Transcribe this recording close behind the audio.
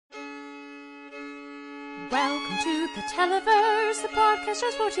Welcome to the Televerse, the podcast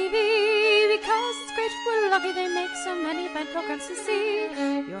just for TV. Because it's great, we're lucky they make so many fine programs to see.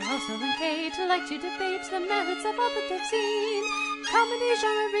 Your hosts Noel and Kate like to debate the merits of all that they've seen. Comedy,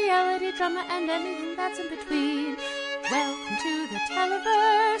 genre, reality, drama, and anything that's in between. Welcome to the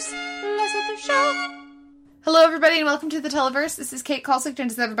Televerse. Let's get the show. Hello, everybody, and welcome to the Televerse. This is Kate Kalsick,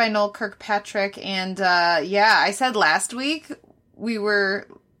 joined as ever by Noel Kirkpatrick. And, I said last week we were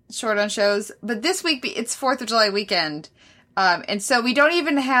short on shows, but this week it's 4th of July weekend. And so we don't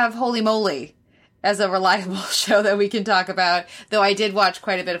even have Holy Moly as a reliable show that we can talk about, though I did watch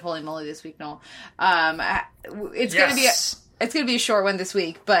quite a bit of Holy Moly this week, Noel. It's going to be a short one this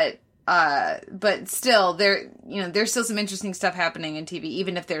week, but still, there's still some interesting stuff happening in TV,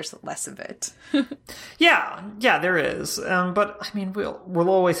 even if there's less of it. yeah, there is. But I mean, we'll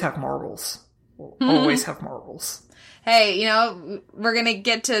always have marbles. We'll always have marbles. Hey, we're gonna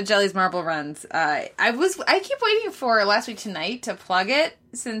get to Jelly's Marble Runs. I keep waiting for Last Week Tonight to plug it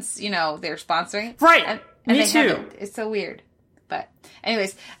since they're sponsoring. Right, and me they too. Haven't. It's so weird. But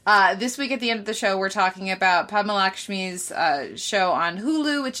anyways, this week at the end of the show, we're talking about Padma Lakshmi's show on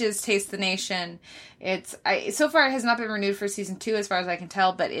Hulu, which is Taste the Nation. So far it has not been renewed for season 2, as far as I can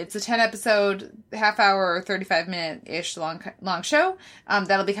tell, but it's a 10-episode, half-hour or 35-minute-ish long show.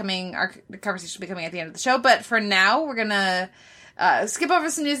 That'll be coming. The conversation will be coming at the end of the show. But for now, we're gonna skip over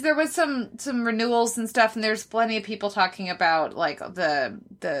some news. There was some renewals and stuff, and there's plenty of people talking about like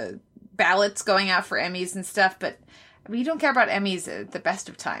the ballots going out for Emmys and stuff, but we don't care about Emmys at the best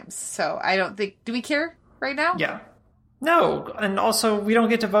of times, so I don't think... Do we care right now? Yeah. No, and also we don't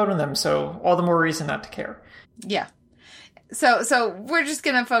get to vote on them, so all the more reason not to care. Yeah. So we're just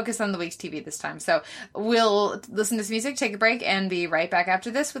going to focus on the week's TV this time. So we'll listen to some music, take a break, and be right back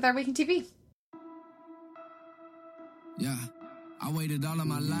after this with our week in TV. Yeah, I waited all of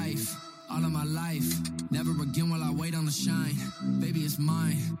my life. Never again will I wait on the shine. Baby, it's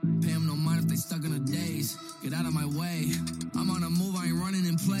mine. Pay them no mind if they stuck in the days. Get out of my way. I'm on a move, I ain't running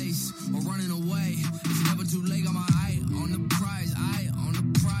in place or running away. It's never too late, got my eye on the prize.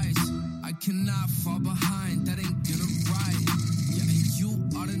 I cannot fall behind, that ain't gonna ride. Yeah, and you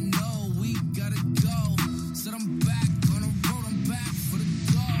ought to know we gotta go. Said I'm back on the road, I'm back for the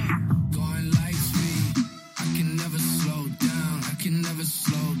goal. Going light speed, I can never slow down.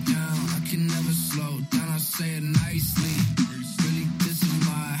 I say it nicely. Really, this is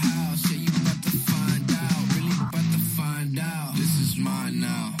my house. Yeah, you about to find out. Really about to find out. This is mine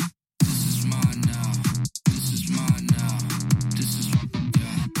now.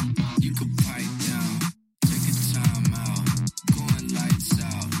 You could pipe down. Take a time out. Going lights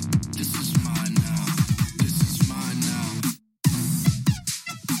out. This is mine now.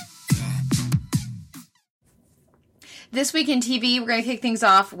 This week in TV, we're going to kick things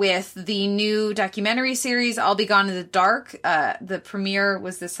off with the new documentary series, I'll Be Gone in the Dark. The premiere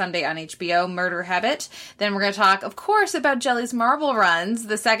was this Sunday on HBO, Murder Habit. Then we're going to talk, of course, about Jelly's Marble Runs.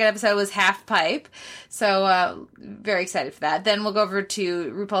 The second episode was Half Pipe. So, very excited for that. Then we'll go over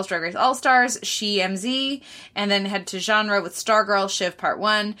to RuPaul's Drag Race All-Stars, She MZ, and then head to genre with Stargirl, Shiv Part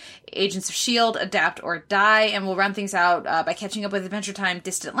 1, Agents of S.H.I.E.L.D., Adapt or Die, and we'll run things out by catching up with Adventure Time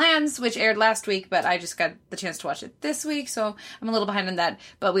Distant Lands, which aired last week, but I just got the chance to watch it this week, so I'm a little behind on that,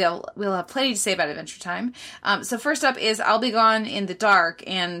 but we'll have plenty to say about Adventure Time. So first up is I'll Be Gone in the Dark,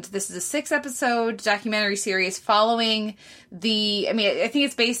 and this is a 6-episode documentary series following I think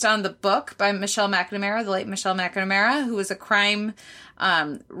it's based on the book by Michelle McNamara, the late Michelle McNamara, who was a crime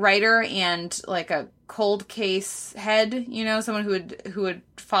writer and like a cold case head, someone who would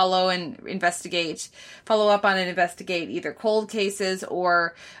follow up on and investigate either cold cases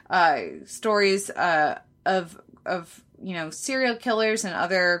or stories of serial killers and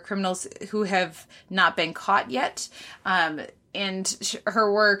other criminals who have not been caught yet. And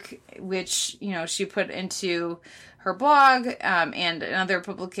her work, which, she put into her blog and in other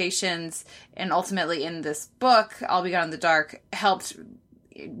publications, and ultimately in this book, I'll Be Gone in the Dark, helped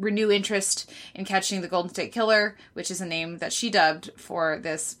renew interest in catching the Golden State Killer, which is a name that she dubbed for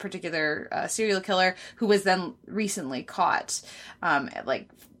this particular serial killer, who was then recently caught,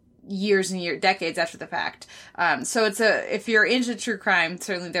 decades after the fact. So if you're into true crime,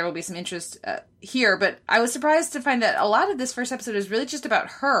 certainly there will be some interest here, but I was surprised to find that a lot of this first episode is really just about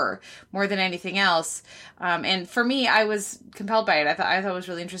her more than anything else. And for me, I was compelled by it. I thought it was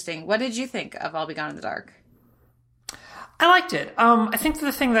really interesting. What did you think of I'll Be Gone in the Dark? I liked it. I think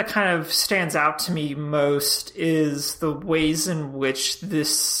the thing that kind of stands out to me most is the ways in which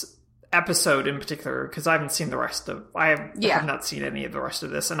this episode in particular, because I haven't seen the rest of... I have not seen any of the rest of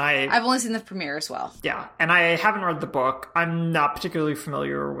this, and I've only seen the premiere as well. Yeah, and I haven't read the book. I'm not particularly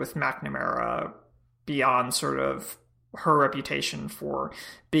familiar with McNamara beyond sort of her reputation for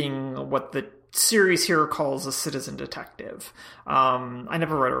being what the series here calls a citizen detective. I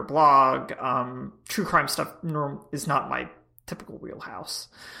never read her blog. True crime stuff is not my typical wheelhouse.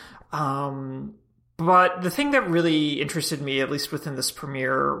 But the thing that really interested me, at least within this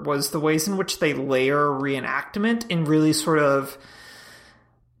premiere, was the ways in which they layer reenactment in really sort of,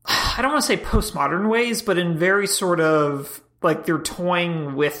 I don't want to say postmodern ways, but in very sort of, like, they're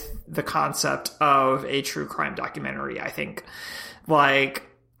toying with the concept of a true crime documentary, I think. Like,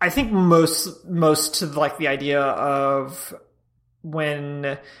 I think most to, like, the idea of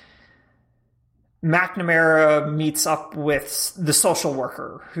when McNamara meets up with the social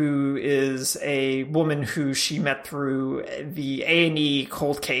worker, who is a woman who she met through the A&E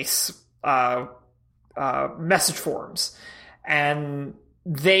cold case message forums. And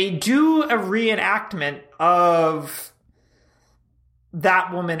they do a reenactment of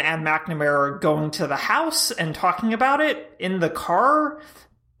that woman and McNamara going to the house and talking about it in the car,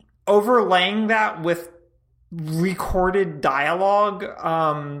 overlaying that with recorded dialogue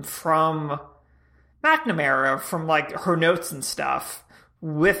from McNamara, from, like, her notes and stuff,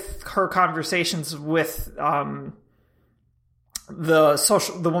 with her conversations with the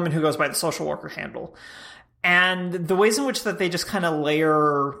woman who goes by the social worker handle. And the ways in which that they just kind of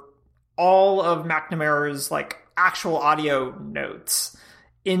layer all of McNamara's, like, actual audio notes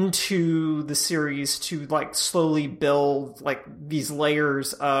into the series to, like, slowly build, like, these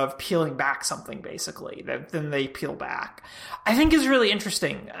layers of peeling back something, basically, that then they peel back, I think is really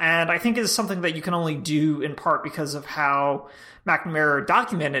interesting. And I think is something that you can only do in part because of how McNamara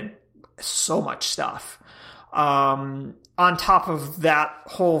documented so much stuff. On top of that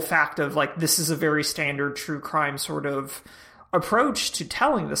whole fact of, like, this is a very standard true crime sort of approach to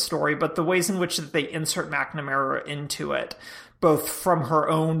telling the story, but the ways in which that they insert McNamara into it, both from her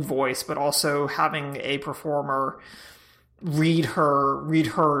own voice, but also having a performer read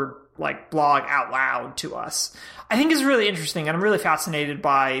her like blog out loud to us, I think is really interesting. And I'm really fascinated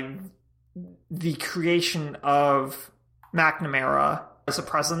by the creation of McNamara as a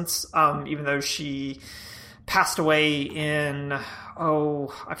presence, even though she passed away in,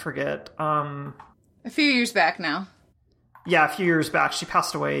 I forget. A few years back now. Yeah, a few years back. She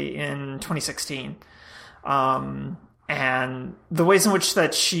passed away in 2016. And the ways in which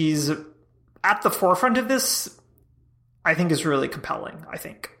that she's at the forefront of this, I think, is really compelling, I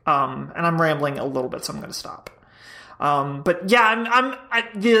think. And I'm rambling a little bit, so I'm going to stop. But yeah,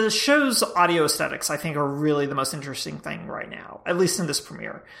 the show's audio aesthetics, I think, are really the most interesting thing right now, at least in this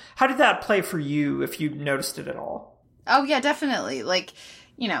premiere. How did that play for you, if you noticed it at all? Oh, yeah, definitely. Like,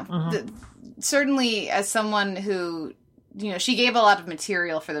 you know, certainly as someone who, you know, she gave a lot of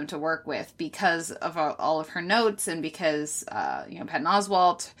material for them to work with because of all of her notes, and because, you know, Patton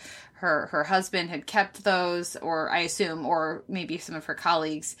Oswalt, her husband, had kept those, or I assume, or maybe some of her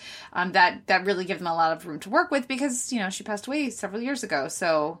colleagues, that really gave them a lot of room to work with because, you know, she passed away several years ago,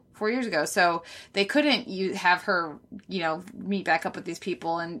 4 years ago. So they couldn't have her, you know, meet back up with these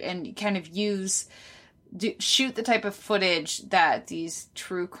people and kind of shoot the type of footage that these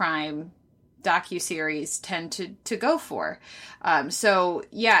true crime docuseries tend to go for. So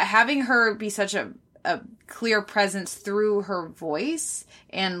yeah, having her be such a clear presence through her voice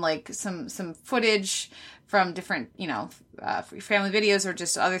and like some footage from different, you know, family videos or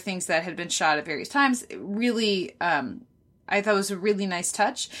just other things that had been shot at various times, really, I thought it was a really nice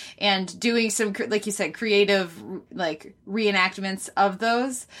touch. And doing some, like you said, creative, like, reenactments of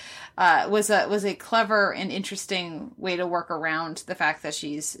those was a clever and interesting way to work around the fact that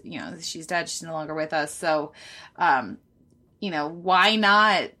she's dead, she's no longer with us. So, you know, why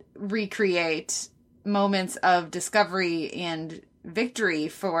not recreate moments of discovery and victory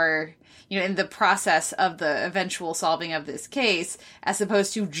for, you know, in the process of the eventual solving of this case, as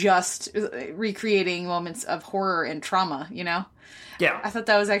opposed to just recreating moments of horror and trauma, you know? Yeah. I thought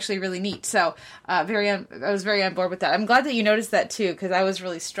that was actually really neat. So, I was very on board with that. I'm glad that you noticed that too, because I was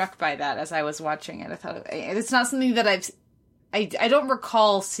really struck by that as I was watching it. I thought it's not something that I don't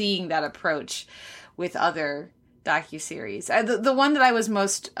recall seeing that approach with other docuseries. The one that I was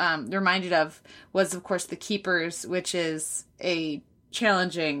most reminded of was, of course, The Keepers, which is a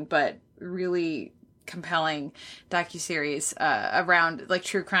challenging but really compelling docuseries around, like,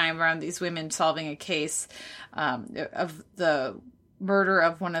 true crime, around these women solving a case of the murder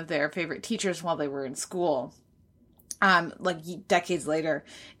of one of their favorite teachers while they were in school, like decades later.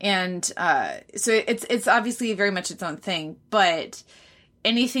 And so it's obviously very much its own thing, but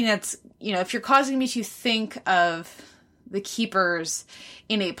anything that's, you know, if you're causing me to think of the Keepers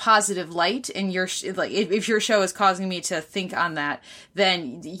in a positive light, and if your show is causing me to think on that,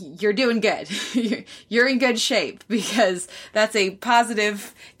 then you're doing good. You're in good shape, because that's a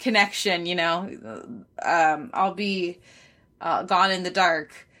positive connection. I'll be Gone in the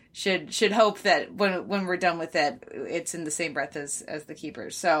Dark should hope that when we're done with it, it's in the same breath as the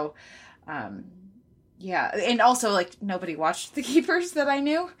Keepers. So yeah, and also nobody watched the Keepers that I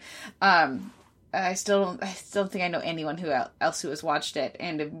knew. I still don't think I know anyone else who has watched it,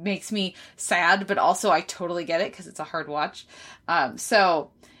 and it makes me sad, but also I totally get it because it's a hard watch. Hopefully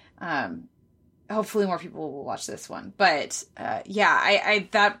more people will watch this one. But I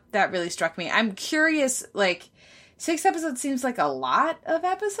that really struck me. I'm curious. 6 episodes seems like a lot of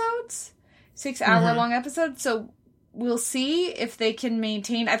episodes, 6 hour long episodes. So we'll see if they can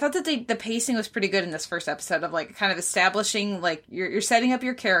maintain. I thought that the pacing was pretty good in this first episode of kind of establishing, you're setting up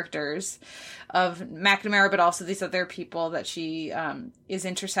your characters of McNamara, but also these other people that she is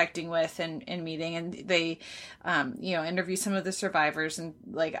intersecting with and meeting, and they interview some of the survivors and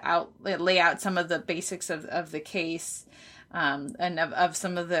lay out some of the basics of the case, and of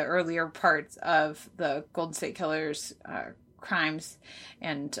some of the earlier parts of the Golden State Killers crimes,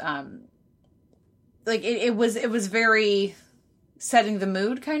 and it was very setting the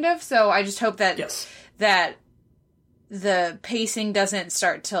mood, kind of. So I just hope that that the pacing doesn't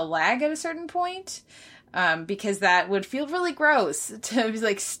start to lag at a certain point, because that would feel really gross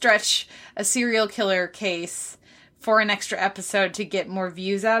to stretch a serial killer case for an extra episode to get more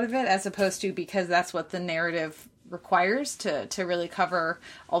views out of it, as opposed to because that's what the narrative requires to really cover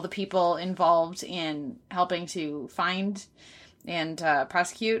all the people involved in helping to find and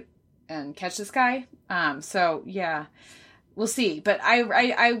prosecute and catch this guy. So yeah, we'll see. But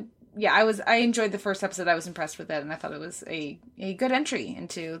I enjoyed the first episode. I was impressed with it, and I thought it was a good entry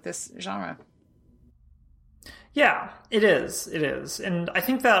into this genre. Yeah, it is. It is. And I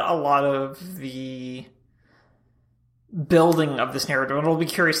think that a lot of the building of this narrative, and we'll be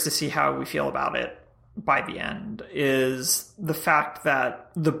curious to see how we feel about it by the end, is the fact that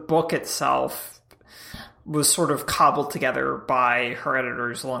the book itself was sort of cobbled together by her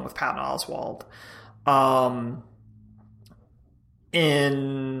editors along with Patton Oswalt.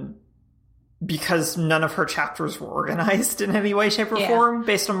 Because none of her chapters were organized in any way, shape, or form,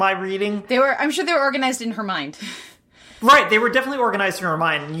 based on my reading. I'm sure they were organized in her mind. Right, they were definitely organized in her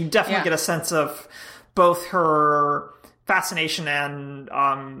mind, and you definitely get a sense of both her fascination and,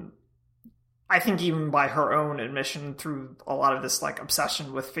 I think even by her own admission through a lot of this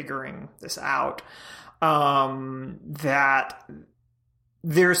obsession with figuring this out, that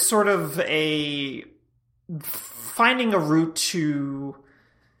there's sort of finding a route to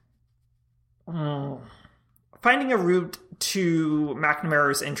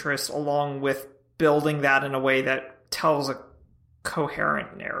McNamara's interest, along with building that in a way that tells a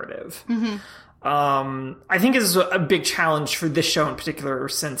coherent narrative. I think is a big challenge for this show in particular,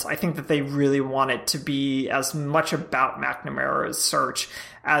 since I think that they really want it to be as much about McNamara's search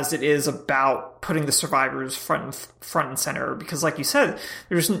as it is about putting the survivors front and center. Because like you said,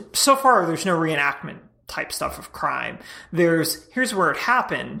 there's no reenactment type stuff of crime. Here's where it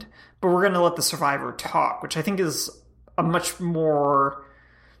happened, but we're going to let the survivor talk, which I think is a much more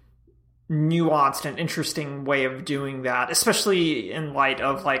nuanced and interesting way of doing that, especially in light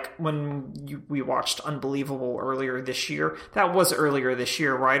of when we watched Unbelievable earlier this year. That was earlier this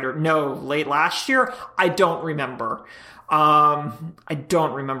year, right? Or no, late last year? I don't remember. I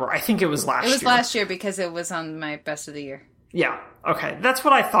think it was last year. It was last year because it was on my best of the year. Yeah. Okay. That's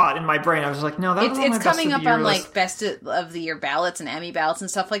what I thought in my brain. I was like, no, that was it's coming up on best of the year ballots and Emmy ballots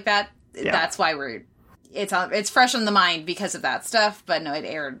and stuff like that. Yeah. That's why it's fresh on the mind because of that stuff. But no, it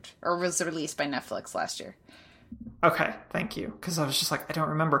aired or was released by Netflix last year. Okay. Thank you. Because I was just I don't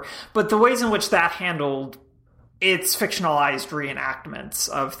remember. But the ways in which that handled its fictionalized reenactments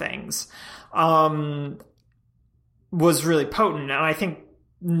of things was really potent. And I think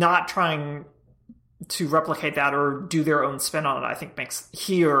not trying to replicate that or do their own spin on it, I think makes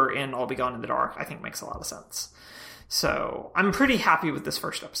here in I'll Be Gone in the Dark, I think makes a lot of sense. So I'm pretty happy with this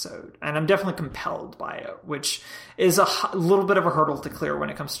first episode, and I'm definitely compelled by it, which is a little bit of a hurdle to clear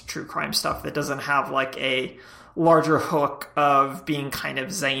when it comes to true crime stuff that doesn't have a larger hook of being kind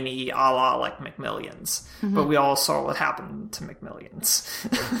of zany a la McMillions. Mm-hmm. But we all saw what happened to McMillions.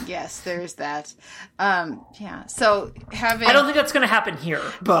 Yes, there's that. Yeah. So I don't think that's going to happen here,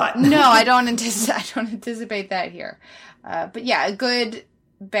 but no, I don't anticipate that here. But yeah, a good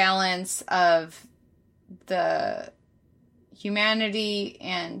balance of the humanity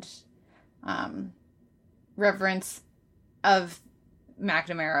and reverence of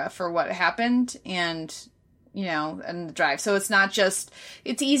McNamara for what happened, and and the drive. So it's not just,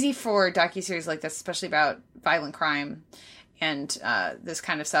 it's easy for docuseries like this, especially about violent crime and this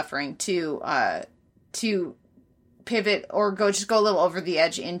kind of suffering, to pivot or go a little over the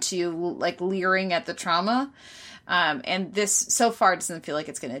edge into like leering at the trauma. And this so far doesn't feel like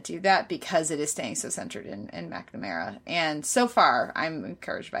it's going to do that because it is staying so centered in McNamara. And so far, I'm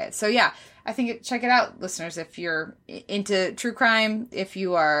encouraged by it. So yeah, I think check it out, listeners, if you're into true crime, if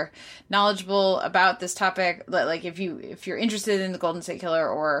you are knowledgeable about this topic, like if you're interested in the Golden State Killer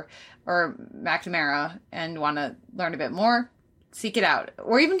or McNamara and want to learn a bit more, seek it out.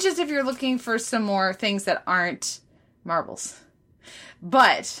 Or even just if you're looking for some more things that aren't marbles.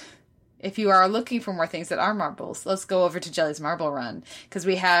 But if you are looking for more things that are marbles, let's go over to Jelly's Marble Run, because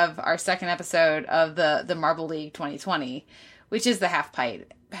we have our second episode of the Marble League 2020, which is the half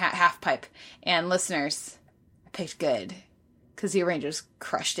pipe. And listeners, I picked good, because the Rangers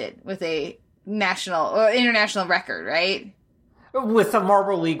crushed it with a national or international record, right? With a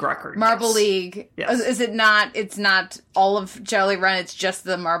Marble League record. Marble League. Yes. Is it not? It's not all of Jelly Run. It's just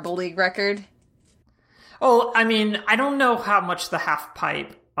the Marble League record. Oh, I mean, I don't know how much the half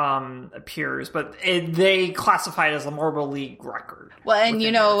pipe appears, but they classify it as a Marble League record. Well, and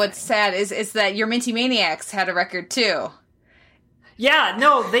you know what's sad is that your Minty Maniacs had a record too. Yeah,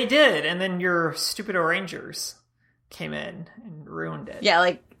 no, they did, and then your stupid Rangers came in and ruined it. Yeah,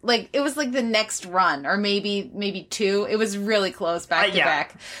 like it was like the next run, or maybe two. It was really close back to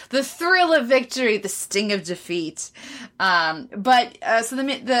back. The thrill of victory, the sting of defeat. So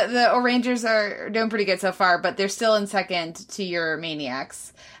the Rangers are doing pretty good so far, but they're still in second to your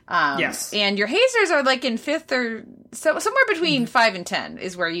Maniacs. Yes, and your Hazers are like in fifth or somewhere between 5 and 10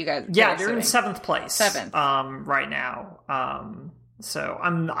 is where you guys. Yeah, they're in seventh place. Right now. So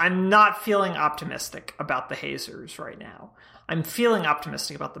I'm not feeling optimistic about the Hazers right now. I'm feeling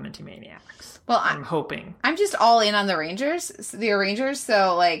optimistic about the Minty Maniacs. Well, I'm hoping. I'm just all in on the Rangers.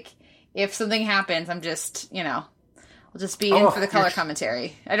 So like, if something happens, I'm just, I'll just be in for the color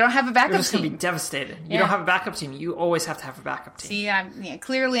commentary. I don't have a backup team. You're just going to be devastated. You don't have a backup team. You always have to have a backup team. See,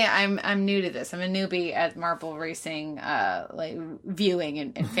 clearly I'm new to this. I'm a newbie at marble racing, viewing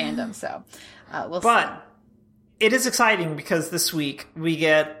and fandom. So we'll see. But it is exciting because this week we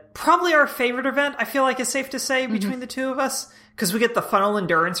get probably our favorite event, I feel like it's safe to say, between the two of us. Because we get the funnel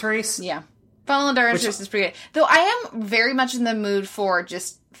endurance race. Yeah. Funnel endurance race is pretty good. Though I am very much in the mood for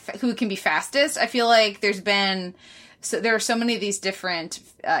just who can be fastest. I feel like there are so many of these different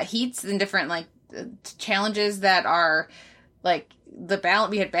heats and different challenges that are like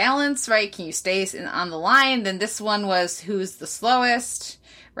we had balance, right? Can you stay on the line? Then this one was who's the slowest,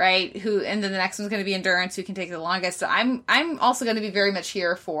 right? And then the next one's going to be endurance, who can take the longest. So I'm also going to be very much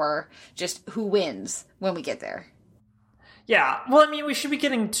here for just who wins when we get there. Yeah, well, I mean, we should be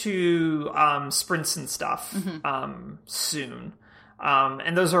getting to sprints and stuff soon.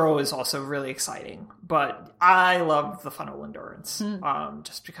 And those are always also really exciting. But I love the funnel endurance,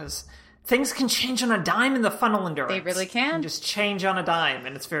 just because things can change on a dime in the funnel endurance. They really can. Just change on a dime,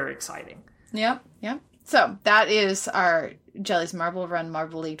 and it's very exciting. Yep. So that is our Jelly's Marble Run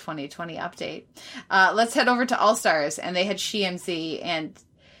Marble League 2020 update. Let's head over to All Stars, and they had SheMZ. And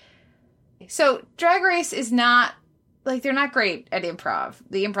so Drag Race is not... they're not great at improv.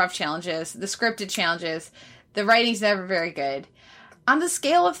 The improv challenges, the scripted challenges, the writing's never very good. On the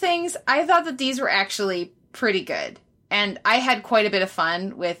scale of things, I thought that these were actually pretty good. And I had quite a bit of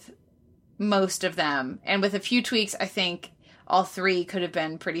fun with most of them. And with a few tweaks, I think all three could have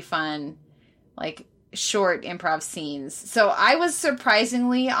been pretty fun, short improv scenes. So I was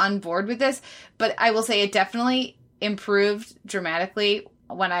surprisingly on board with this, but I will say it definitely improved dramatically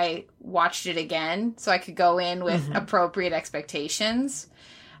when I watched it again, so I could go in with appropriate expectations.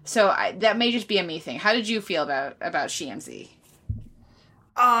 So that may just be a me thing. How did you feel about SheMZ?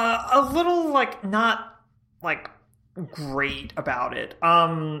 A little not great about it.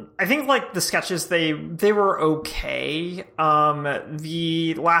 I think the sketches they were okay.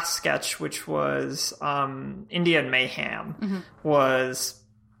 The last sketch, which was Indian Mayhem, was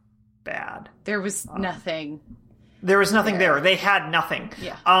bad. There was nothing. There was nothing there. They had nothing.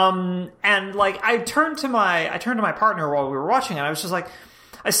 Yeah. And I turned to my partner while we were watching it. I was just like,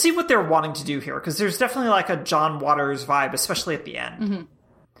 I see what they're wanting to do here, because there's definitely a John Waters vibe, especially at the end.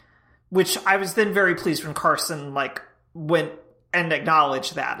 Which I was then very pleased when Carson went and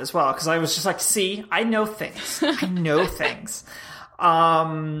acknowledged that as well, because I was just see, I know things. I know things.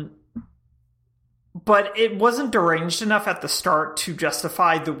 But it wasn't deranged enough at the start to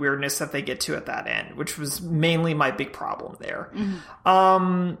justify the weirdness that they get to at that end, which was mainly my big problem there.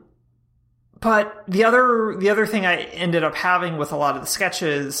 But the other thing I ended up having with a lot of the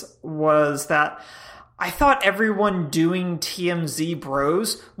sketches was that I thought everyone doing TMZ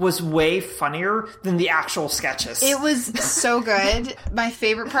Bros was way funnier than the actual sketches. It was so good. My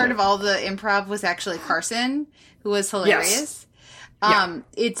favorite part of all the improv was actually Carson, who was hilarious. Yes.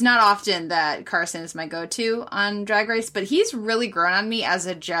 It's not often that Carson is my go-to on Drag Race, but he's really grown on me as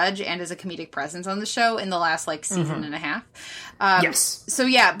a judge and as a comedic presence on the show in the last, like, season and a half. Yes. So,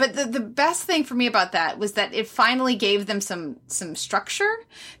 yeah, but the best thing for me about that was that it finally gave them some structure,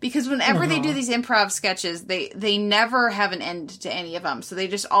 because whenever they do these improv sketches, they never have an end to any of them. So they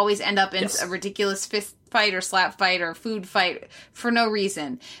just always end up in a ridiculous fist fight or slap fight or food fight for no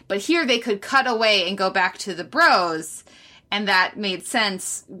reason. But here they could cut away and go back to the bros, and that made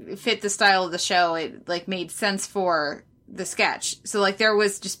sense, fit the style of the show. It, like, made sense for the sketch. So, like, there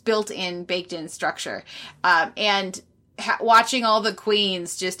was just built-in, baked-in structure. And watching all the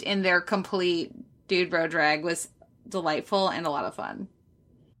queens just in their complete dude bro drag was delightful and a lot of fun.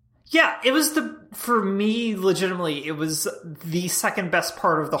 Yeah, it was for me, legitimately, it was the second best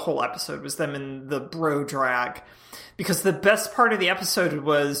part of the whole episode, was them in the bro drag. Because the best part of the episode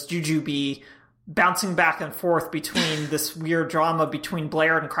was Jujubee bouncing back and forth between this weird drama between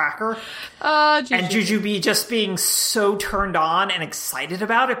Blair and Cracker. And Jujubee just being so turned on and excited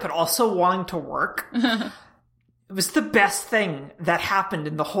about it, but also wanting to work. It was the best thing that happened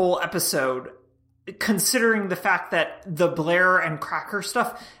in the whole episode, considering the fact that the Blair and Cracker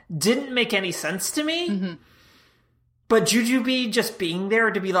stuff didn't make any sense to me. But Jujubee just being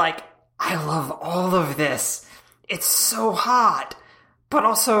there to be like, I love all of this. It's so hot. But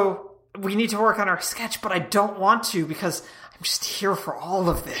also, we need to work on our sketch, but I don't want to because I'm just here for all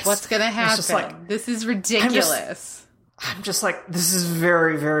of this. What's going to happen? Just like, this is ridiculous. I'm just like, this is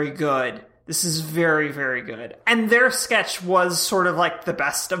very, very good. This is very, very good. And their sketch was sort of like the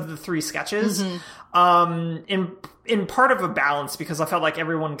best of the three sketches. In part of a balance, because I felt like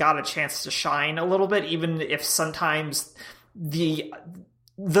everyone got a chance to shine a little bit, even if sometimes the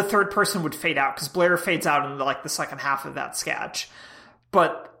third person would fade out, because Blair fades out in the second half of that sketch.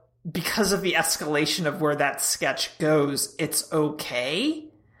 But because of the escalation of where that sketch goes, it's okay.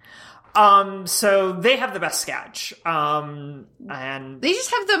 So they have the best sketch. And they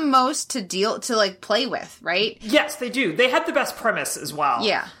just have the most to play with, right? Yes, they do. They had the best premise as well.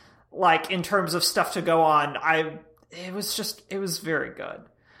 Yeah. Like, in terms of stuff to go on, it was very good.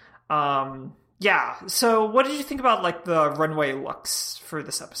 Yeah. So what did you think about, the runway looks for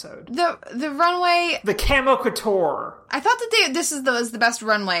this episode? The runway... The camo couture. I thought that this was the best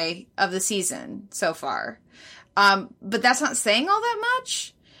runway of the season so far. But that's not saying all that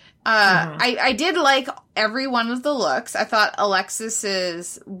much. I did like every one of the looks. I thought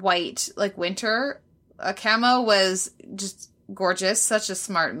Alexis's white, winter camo was just gorgeous. Such a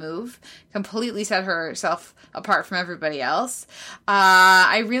smart move. Completely set herself apart from everybody else.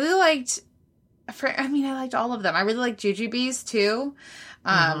 I really liked... I liked all of them. I really liked Jujubee's too.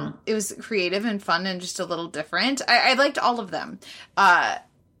 It was creative and fun and just a little different. I liked all of them. I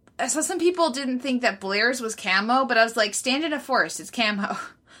saw some people didn't think that Blair's was camo, but I was like, stand in a forest, it's camo.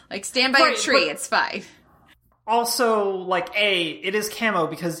 Stand by a tree, it's fine. Also, it is camo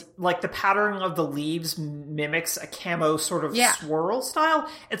because, the patterning of the leaves mimics a camo sort of swirl style.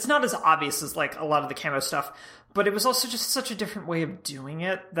 It's not as obvious as, a lot of the camo stuff, but it was also just such a different way of doing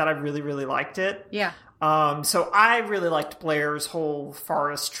it that I really, really liked it. Yeah. So I really liked Blair's whole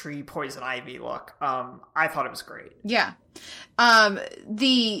forest tree poison ivy look. I thought it was great. Yeah. Watching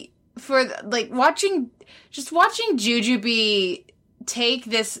Jujubee take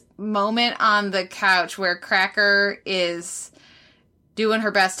this moment on the couch where Cracker is doing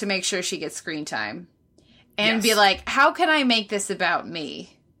her best to make sure she gets screen time and be like, how can I make this about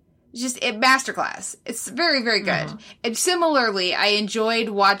me? Masterclass. It's very, very good. And similarly, I enjoyed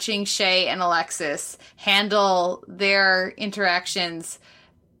watching Shay and Alexis handle their interactions,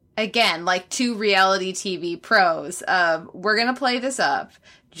 again, like two reality TV pros of, we're going to play this up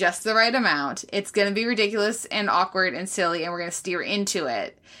just the right amount. It's going to be ridiculous and awkward and silly, and we're going to steer into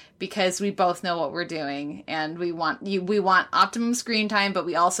it because we both know what we're doing, and we want optimum screen time, but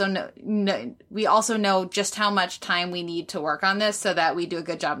we also know just how much time we need to work on this so that we do a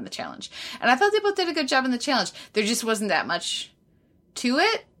good job in the challenge. And I thought they both did a good job in the challenge. There just wasn't that much to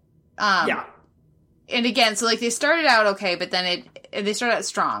it. Yeah. And again, so they started out okay, but then they started out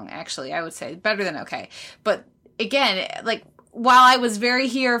strong, actually, I would say. Better than okay. But again, while I was very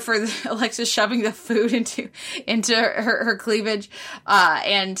here for Alexis shoving the food into her cleavage,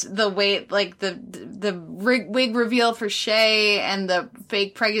 and the way, the wig reveal for Shay and the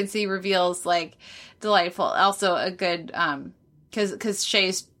fake pregnancy reveals, delightful. Also a good, cause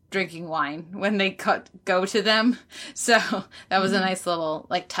Shay's drinking wine when they go to them. So that was a nice little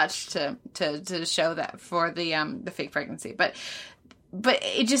like touch to show that for the fake pregnancy. But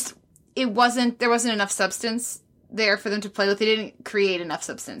there wasn't enough substance there for them to play with. They didn't create enough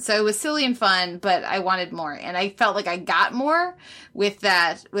substance. So it was silly and fun, but I wanted more. And I felt like I got more with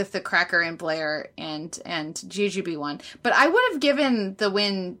the Cracker and Blair and Jujubee one. But I would have given the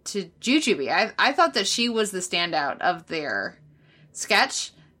win to Jujubee. I thought that she was the standout of their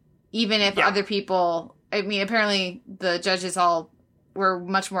sketch, even if other people, I mean, apparently the judges all were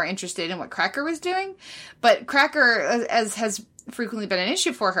much more interested in what Cracker was doing. But Cracker, as has frequently been an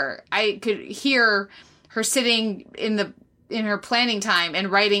issue for her, I could hear her sitting in her planning time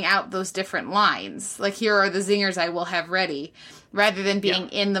and writing out those different lines. Like, here are the zingers I will have ready, rather than being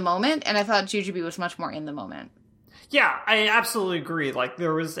in the moment. And I thought Jujubee was much more in the moment. Yeah, I absolutely agree. Like,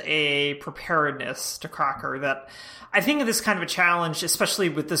 there was a preparedness to Cracker that I think this kind of a challenge, especially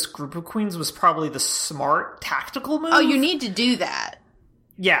with this group of queens, was probably the smart tactical move. Oh, you need to do that.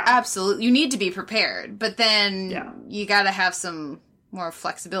 Yeah. Absolutely. You need to be prepared. But then you got to have some more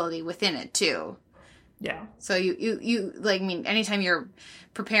flexibility within it, too. Yeah. So you like, I mean, anytime you're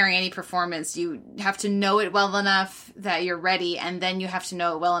preparing any performance, you have to know it well enough that you're ready, and then you have to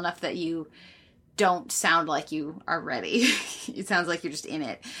know it well enough that you don't sound like you are ready. It sounds like you're just in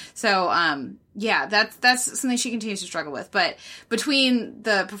it. So, that's something she continues to struggle with. But between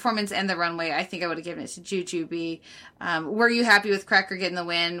the performance and the runway, I think I would have given it to Jujubee. Were you happy with Cracker getting the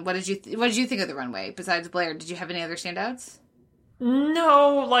win? What did you think of the runway besides Blair? Did you have any other standouts?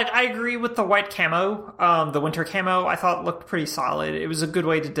 No, like, I agree with the white camo, the winter camo. I thought looked pretty solid. It was a good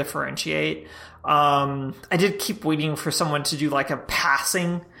way to differentiate. I did keep waiting for someone to do like a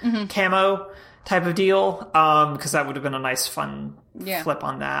passing camo type of deal, because that would have been a nice fun flip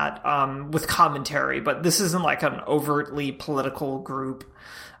on that, with commentary. But this isn't like an overtly political group.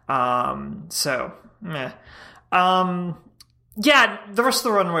 So, meh. The rest of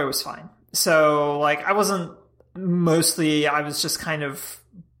the runway was fine. So, like, I was just kind of,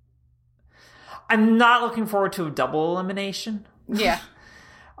 I'm not looking forward to a double elimination. Yeah.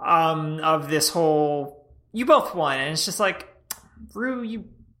 Of this whole, you both won. And it's just like, Rue, you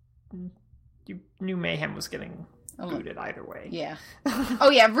knew Mayhem was getting booted either way. Yeah. Oh,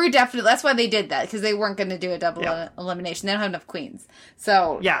 yeah, Rue definitely. That's why they did that, because they weren't going to do a double elimination. They don't have enough queens.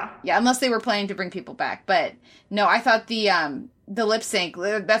 So, yeah, unless they were planning to bring people back. But, no, I thought the lip sync,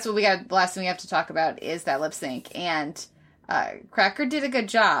 that's what we got. The last thing we have to talk about is that lip sync. And Cracker did a good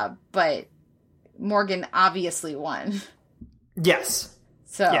job, but Morgan obviously won. Yes.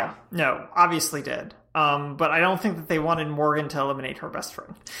 So. Yeah. No, obviously did. But I don't think that they wanted Morgan to eliminate her best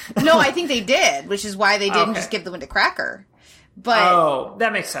friend. No, I think they did, which is why they didn't just give the win to Cracker. But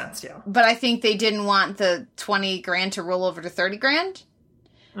that makes sense, yeah. But I think they didn't want the 20 grand to roll over to 30 grand.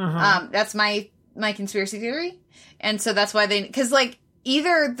 Mm-hmm. That's my conspiracy theory. And so that's why because like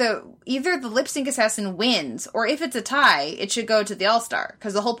either the lip sync assassin wins, or if it's a tie, it should go to the All-Star.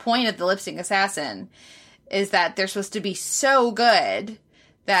 Because the whole point of the lip sync assassin is that they're supposed to be so good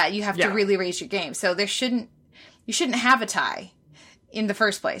that you have to really raise your game. So you shouldn't have a tie in the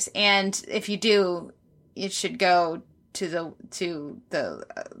first place. And if you do, it should go to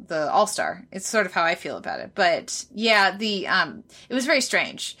the All-Star. It's sort of how I feel about it. But yeah, it was very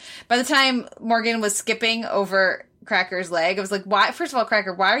strange. By the time Morgan was skipping over Cracker's leg, I was like, why? First of all,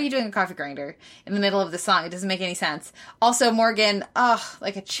 Cracker, why are you doing a coffee grinder in the middle of the song? It doesn't make any sense. Also, Morgan,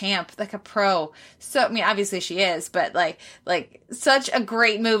 like a champ, like a pro. So, I mean, obviously she is, but like such a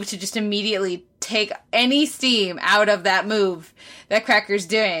great move to just immediately take any steam out of that move that Cracker's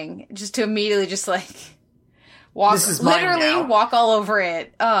doing, just to immediately just like walk all over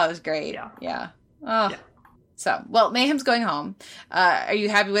it. Oh, it was great. Yeah. Oh. Yeah. So, well, Mayhem's going home. Are you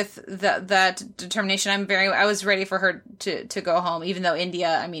happy with that determination? I was ready for her to go home, even though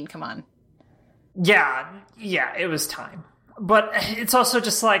India, I mean, come on. Yeah, it was time. But it's also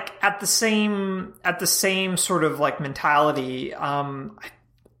just like at the same sort of like mentality,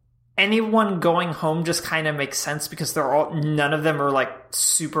 anyone going home just kind of makes sense because none of them are like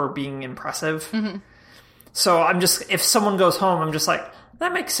super being impressive. Mm-hmm. So if someone goes home, I'm just like,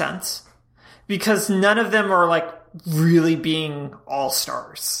 that makes sense. Because none of them are, like, really being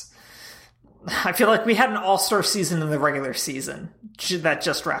all-stars. I feel like we had an all-star season in the regular season that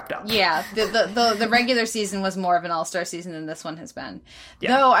just wrapped up. Yeah, the regular season was more of an all-star season than this one has been.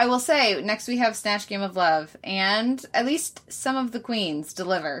 Yeah. Though, I will say, next we have Snatch Game of Love, and at least some of the queens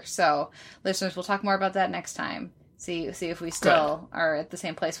deliver. So, listeners, we'll talk more about that next time. See if we still are at the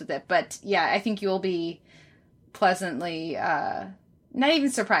same place with it. But, yeah, I think you will be pleasantly not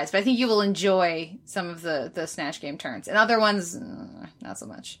even surprised, but I think you will enjoy some of the Snatch Game turns. And other ones, not so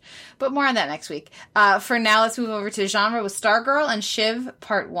much. But more on that next week. For now, let's move over to genre with Stargirl and Shiv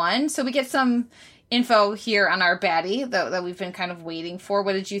Part 1. So we get some info here on our baddie that we've been kind of waiting for.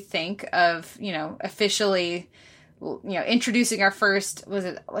 What did you think of, officially, introducing our first,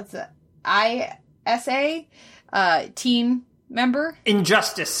 what's the ISA team member?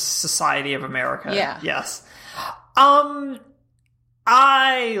 Injustice Society of America. Yeah. Yes.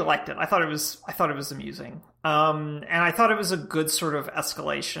 I liked it. I thought it was amusing. And I thought it was a good sort of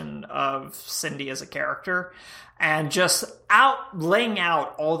escalation of Cindy as a character, and just laying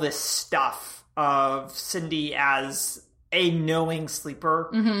out all this stuff of Cindy as a knowing sleeper,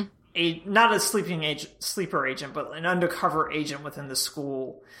 not a sleeper agent, but an undercover agent within the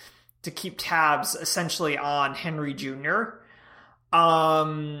school to keep tabs essentially on Henry Jr.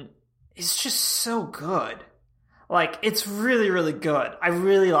 It's just so good. Like, it's really, really good. I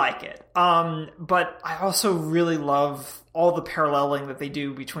really like it. But I also really love all the paralleling that they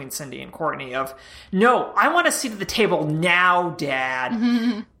do between Cindy and Courtney of, no, I want a seat at the table now,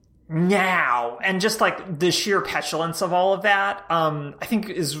 Dad. Now. And just like the sheer petulance of all of that, I think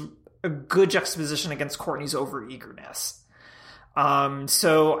is a good juxtaposition against Courtney's overeagerness.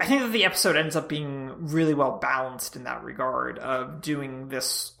 So I think that the episode ends up being really well balanced in that regard of doing the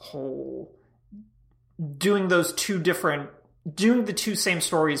two same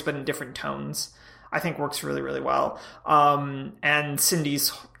stories but in different tones. I think works really, really well. And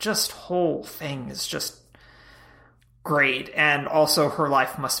Cindy's just whole thing is just great. And also her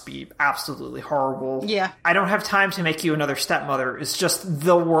life must be absolutely horrible. Yeah. I don't have time to make you another stepmother is just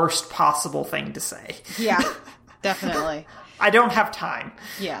the worst possible thing to say. Yeah, definitely. I don't have time.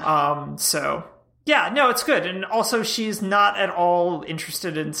 Yeah. So yeah, no, it's good. And also she's not at all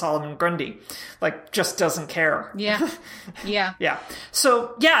interested in Solomon Grundy. Like, just doesn't care. Yeah. Yeah. Yeah.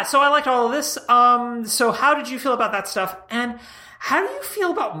 So I liked all of this. So how did you feel about that stuff? And how do you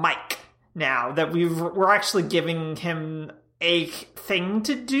feel about Mike now that we're actually giving him a thing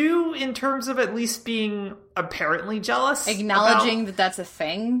to do in terms of at least being apparently jealous? Acknowledging that that's a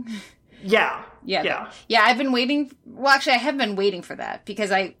thing. Yeah. Yeah. I've been waiting. Well, actually, I have been waiting for that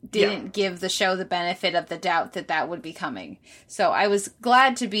because I didn't give the show the benefit of the doubt that would be coming. So I was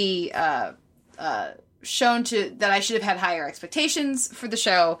glad to be shown that I should have had higher expectations for the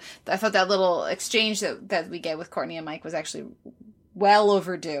show. I thought that little exchange that we get with Courtney and Mike was actually well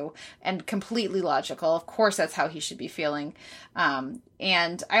overdue and completely logical. Of course, that's how he should be feeling.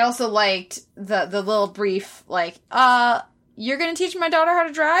 And I also liked the little brief, like, you're going to teach my daughter how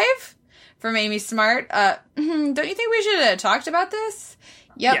to drive? From Amy Smart. Don't you think we should have talked about this?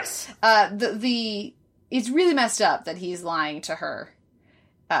 Yep. Yes. It's really messed up that he's lying to her.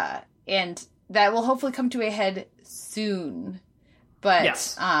 And that will hopefully come to a head soon. But,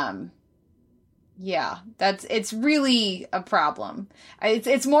 yes. Yeah, it's really a problem.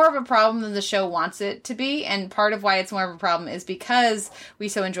 It's more of a problem than the show wants it to be, and part of why it's more of a problem is because we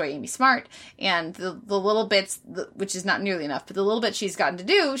so enjoy Amy Smart, and the little bits, which is not nearly enough, but the little bit she's gotten to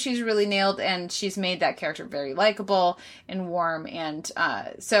do, she's really nailed, and she's made that character very likable and warm, and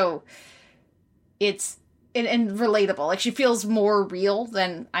so it's and relatable. Like, she feels more real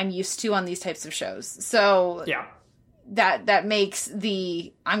than I'm used to on these types of shows. So yeah. That makes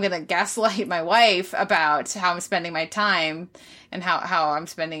I'm going to gaslight my wife about how I'm spending my time and how I'm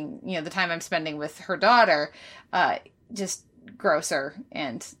spending, the time I'm spending with her daughter, just grosser.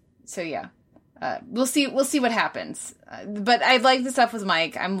 And so, yeah, we'll see what happens. But I like the stuff with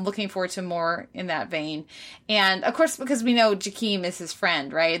Mike. I'm looking forward to more in that vein. And of course, because we know Jakeem is his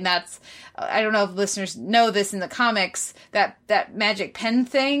friend, right? And that's, I don't know if listeners know this in the comics, that magic pen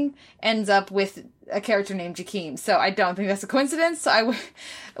thing ends up with a character named Jakeem. So I don't think that's a coincidence. So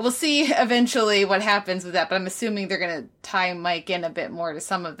we'll see eventually what happens with that, but I'm assuming they're going to tie Mike in a bit more to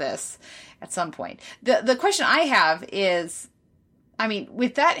some of this at some point. The question I have is, I mean,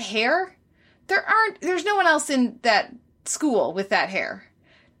 with that hair, there's no one else in that school with that hair.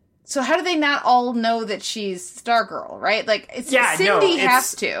 So how do they not all know that she's Stargirl, right? Like, Cindy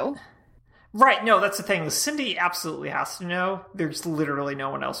has to. Right, no, that's the thing. Cindy absolutely has to know. There's literally no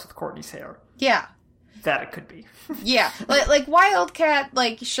one else with Courtney's hair. Yeah. That it could be. Yeah. Like Wildcat,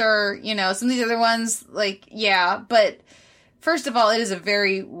 like, sure, some of these other ones, like, yeah. But first of all, it is a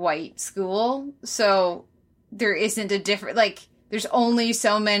very white school. So there isn't a different, like, there's only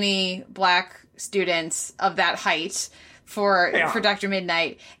so many black students of that height for Dr.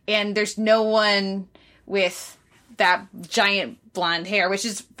 Midnight. And there's no one with that giant blonde hair, which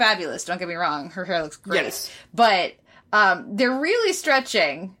is fabulous. Don't get me wrong. Her hair looks great. Yes. But they're really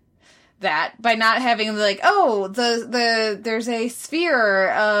stretching that by not having like, oh, there's a sphere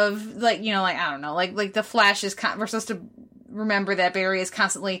of like, you know, like, I don't know, like the Flash is we're supposed to remember that Barry is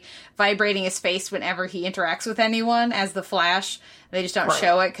constantly vibrating his face whenever he interacts with anyone as the Flash. They just don't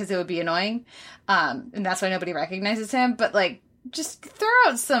show it because it would be annoying. And that's why nobody recognizes him. But like, just throw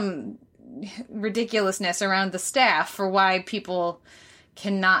out some ridiculousness around the staff for why people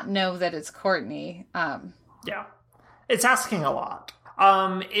cannot know that it's Courtney. Yeah. It's asking a lot.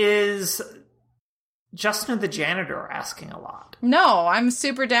 Is Justin the janitor asking a lot? No, I'm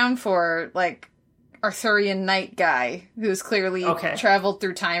super down for, like, Arthurian knight guy who's clearly traveled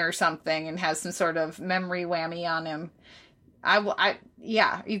through time or something and has some sort of memory whammy on him.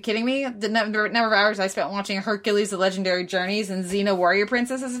 Yeah, are you kidding me? The number of hours I spent watching Hercules: The Legendary Journeys and Xena Warrior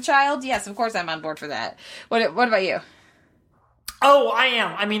Princess as a child? Yes, of course I'm on board for that. What about you? Oh, I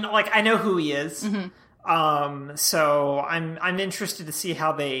am. I mean, like, I know who he is. So I'm interested to see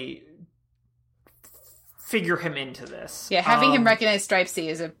how they figure him into this. Yeah, having him recognize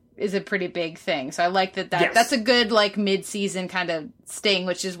Stripesy is a pretty big thing. So I like that's a good like mid-season kind of sting,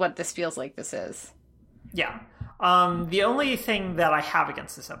 which is what this feels like this is. Yeah. The only thing that I have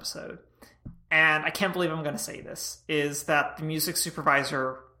against this episode, and I can't believe I'm going to say this, is that the music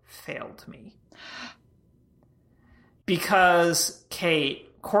supervisor failed me. Because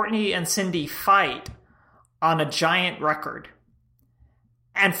Courtney and Cindy fight on a giant record.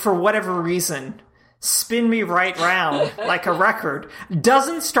 And for whatever reason, Spin Me Right Round Like a Record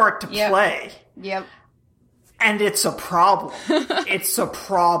doesn't start to play. Yep. And it's a problem. It's a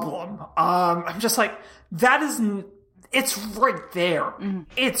problem. I'm just like, it's right there. Mm-hmm.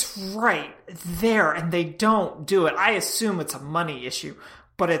 It's right there. And they don't do it. I assume it's a money issue,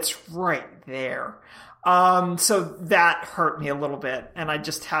 but it's right there. So that hurt me a little bit, and I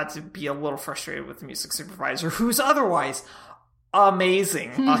just had to be a little frustrated with the music supervisor, who's otherwise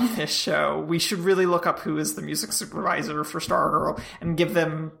amazing on this show. We should really look up who is the music supervisor for Stargirl and give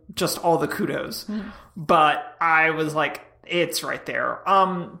them just all the kudos. But I was like, it's right there.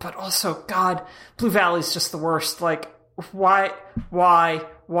 But also, God, Blue Valley's just the worst. Like, why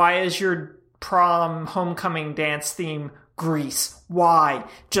is your prom homecoming dance theme Grease? Why?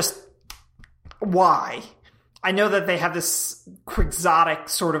 Why? I know that they have this quixotic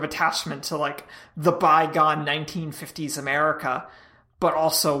sort of attachment to, like, the bygone 1950s America, but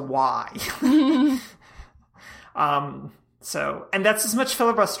also why? And that's as much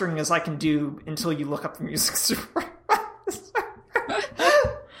filibustering as I can do until you look up the music supervisor.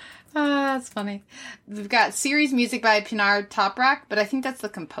 That's funny. We've got series music by Pinar Toprak, but I think that's the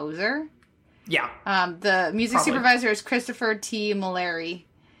composer. Yeah. The music supervisor is Christopher T. Malleri.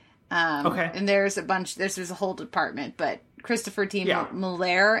 And there's a whole department, but Christopher T.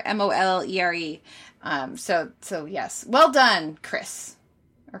 Mollere, Mollere. So yes. Well done, Chris.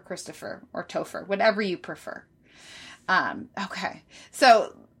 Or Christopher. Or Topher. Whatever you prefer. Okay.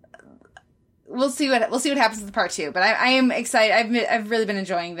 So we'll see what happens with part 2. But I am excited. I've really been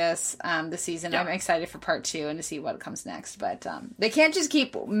enjoying this season. Yeah. I'm excited for part 2 and to see what comes next. But they can't just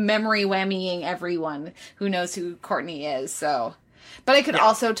keep memory whammying everyone who knows who Courtney is. So, but I could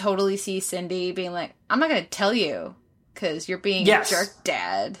also totally see Cindy being like, "I'm not going to tell you because you're being a jerk,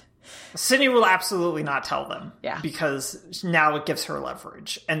 Dad." Cindy will absolutely not tell them. Yeah, because now it gives her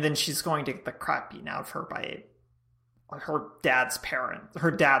leverage, and then she's going to get the crap beaten out of her by her dad's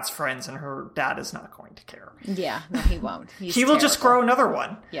friends, and her dad is not going to care. Yeah, no, he won't. He will just grow another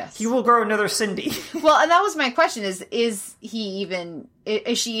one. Yes. He will grow another Cindy. Well, and that was my question is she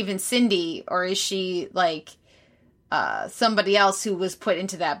even Cindy, or is she like somebody else who was put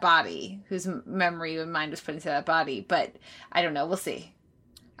into that body, whose memory and mind was put into that body? But I don't know. We'll see.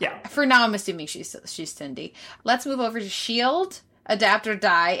 Yeah. For now, I'm assuming she's Cindy. Let's move over to S.H.I.E.L.D., Adapt or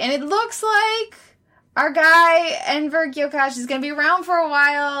Die, and it looks like our guy, Enver Gyokash, is going to be around for a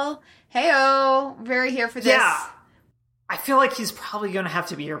while. Hey-oh. Very here for this. Yeah. I feel like he's probably going to have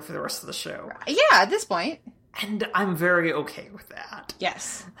to be here for the rest of the show. Yeah, at this point. And I'm very okay with that.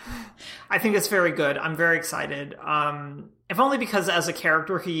 Yes. I think it's very good. I'm very excited. If only because as a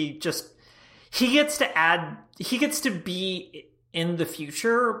character, he gets to be in the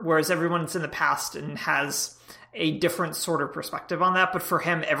future, whereas everyone's in the past and has a different sort of perspective on that. But for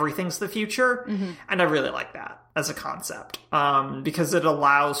him, everything's the future. Mm-hmm. And I really like that as a concept, because it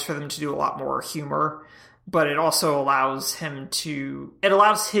allows for them to do a lot more humor, but it also allows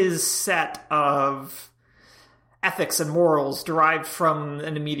his set of ethics and morals derived from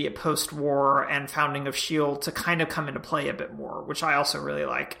an immediate post-war and founding of S.H.I.E.L.D. to kind of come into play a bit more, which I also really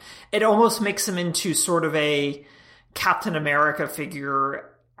like. It almost makes him into sort of a Captain America figure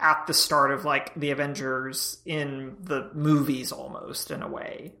at the start of like the Avengers in the movies almost in a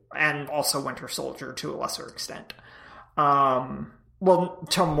way, and also Winter Soldier to a lesser extent. Well,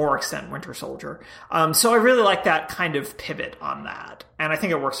 to a more extent, Winter Soldier. So I really like that kind of pivot on that. And I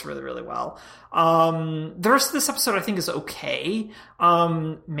think it works really, really well. The rest of this episode, I think, is okay.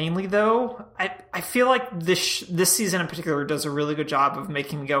 Mainly, though, I feel like this season in particular does a really good job of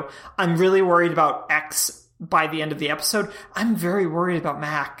making me go, I'm really worried about X by the end of the episode. I'm very worried about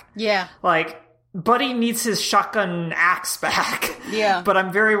Mac. Yeah. Like, Buddy needs his shotgun axe back. Yeah. But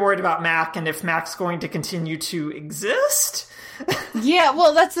I'm very worried about Mac, and if Mac's going to continue to exist... Yeah,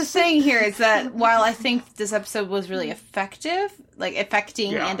 well, that's the thing here, is that while I think this episode was really effective, like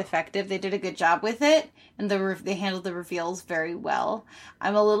affecting and effective, they did a good job with it, and they handled the reveals very well.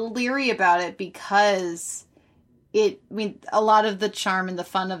 I'm a little leery about it because a lot of the charm and the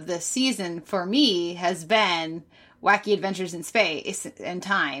fun of this season for me has been wacky adventures in space and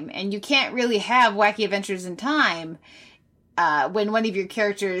time, and you can't really have wacky adventures in time when one of your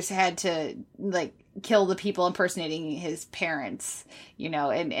characters had to, like, kill the people impersonating his parents,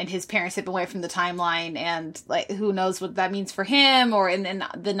 and his parents have been away from the timeline, and like who knows what that means for him, or and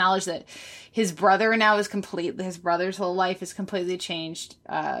the knowledge that his brother now is his brother's whole life is completely changed.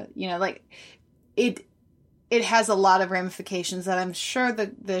 Like it has a lot of ramifications that I'm sure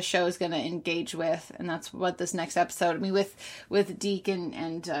the show is going to engage with, and that's what this next episode. I mean, with Deke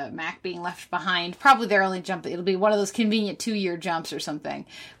and Mac being left behind, probably their only jump. It'll be one of those convenient 2-year jumps or something.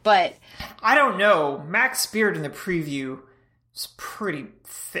 But I don't know. Mac's beard in the preview is pretty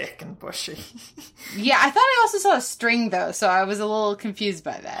thick and bushy. Yeah, I thought I also saw a string though, so I was a little confused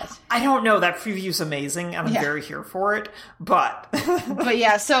by that. I don't know. That preview's amazing, and I'm very here for it. But but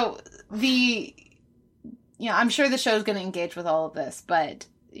yeah, so I'm sure the show's going to engage with all of this, but,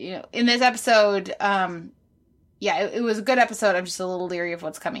 in this episode, it was a good episode. I'm just a little leery of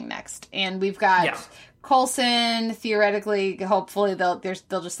what's coming next. And we've got Coulson, theoretically, hopefully they'll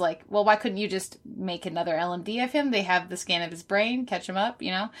just like, well, why couldn't you just make another LMD of him? They have the scan of his brain, catch him up, So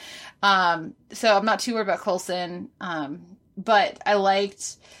I'm not too worried about Coulson. But I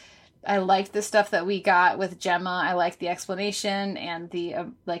liked the stuff that we got with Gemma. I liked the explanation and the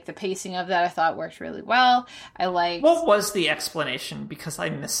the pacing of that. I thought worked really well. What was the explanation? Because I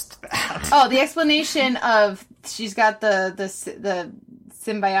missed that. Oh, the explanation of she's got the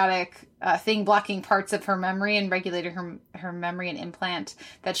symbiotic thing blocking parts of her memory and regulating her memory and implant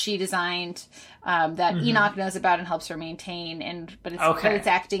that she designed, that Enoch knows about and helps her maintain, but it's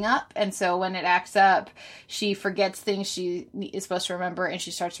acting up, and so when it acts up, she forgets things she is supposed to remember, and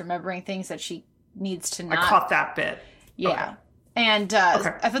she starts remembering things that she needs to not. I caught that bit. Yeah. Okay. And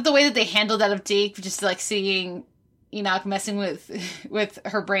I thought the way that they handled that of Deke, just like seeing Enoch messing with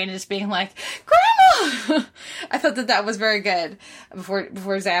her brain and just being like, Grandma! I thought that was very good before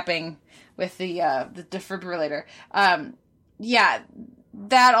zapping with the defibrillator.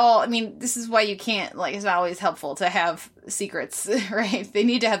 That all, this is why you can't, it's not always helpful to have secrets, right? They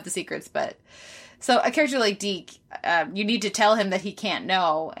need to have the secrets, but so a character like Deke, you need to tell him that he can't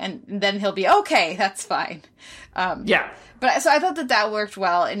know, and then he'll be okay, that's fine. But so I thought that worked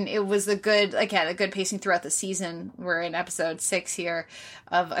well, and it was a good pacing throughout the season. We're in episode 6 here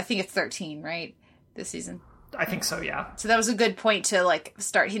of, I think it's 13, right? This season. I think so, yeah. So that was a good point to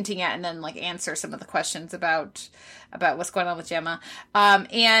start hinting at, and then answer some of the questions about what's going on with Gemma.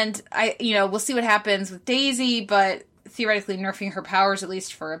 And we'll see what happens with Daisy, but theoretically nerfing her powers at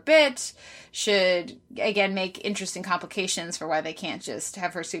least for a bit should again make interesting complications for why they can't just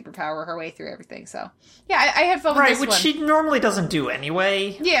have her superpower her way through everything. So yeah, I had fun with this one. Which she normally doesn't do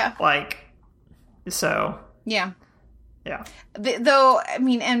anyway. Yeah. So. Yeah. Yeah.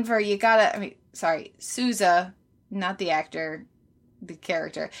 Enver, Sousa, not the actor, the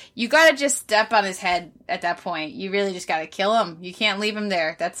character. You gotta just step on his head at that point. You really just gotta kill him. You can't leave him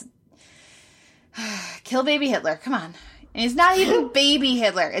there. That's... Kill baby Hitler. Come on. And it's not even baby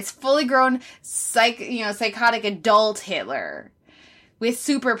Hitler. It's fully grown, psychotic adult Hitler with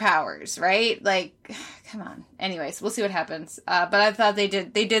superpowers, right? Come on. Anyways, we'll see what happens. But I thought they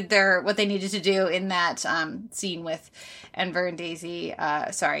did what they needed to do in that scene with Enver and Daisy.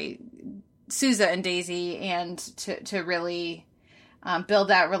 Sousa and Daisy, and to really build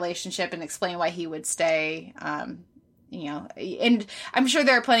that relationship and explain why he would stay. And I'm sure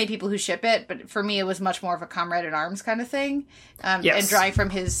there are plenty of people who ship it, but for me, it was much more of a comrade in arms kind of thing. Yes. And drawing from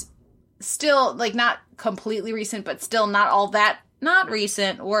his still, not completely recent, but still not all that, not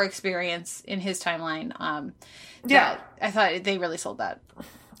recent war experience in his timeline. I thought they really sold that.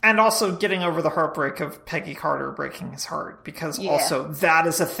 And also getting over the heartbreak of Peggy Carter breaking his heart, because also that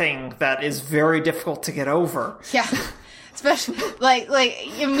is a thing that is very difficult to get over. Yeah. Especially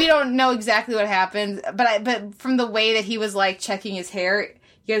and we don't know exactly what happens, but from the way that he was like checking his hair,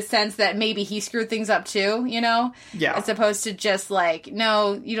 you get a sense that maybe he screwed things up too, you know? Yeah. As opposed to just like,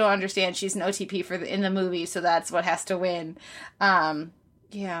 no, you don't understand. She's an OTP in the movie, so that's what has to win.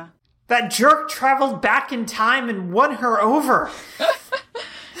 Yeah. That jerk traveled back in time and won her over.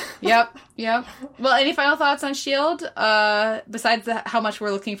 Yep. Well, any final thoughts on S.H.I.E.L.D.? Besides how much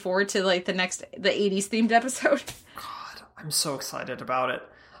we're looking forward to like the 80s themed episode. God, I'm so excited about it.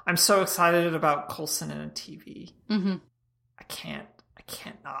 I'm so excited about Coulson and a TV. Mm-hmm. I can't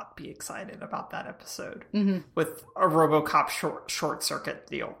not be excited about that episode with a RoboCop short circuit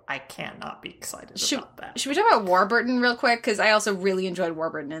deal. I can't not be excited about that. Should we talk about Warburton real quick? Because I also really enjoyed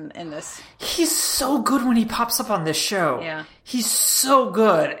Warburton in this. He's so good when he pops up on this show. Yeah. He's so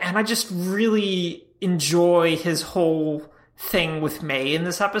good. And I just really enjoy his whole thing with May in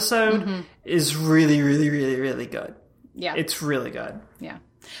this episode is really, really, really, really good. Yeah. It's really good. Yeah.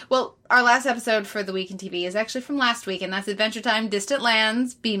 Well, our last episode for the week in TV is actually from last week, and that's Adventure Time Distant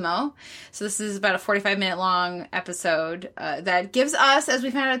Lands, BMO. So this is about a 45-minute long episode that gives us, as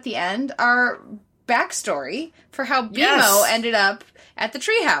we found out at the end, our backstory for how BMO ended up at the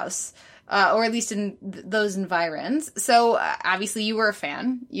treehouse, or at least in those environs. So obviously you were a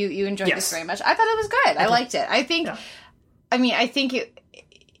fan. You enjoyed this very much. I thought it was good. I liked it. I think, I think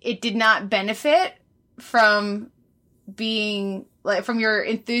it did not benefit from being like from your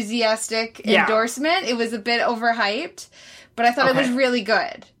enthusiastic endorsement. It was a bit overhyped, but I thought it was really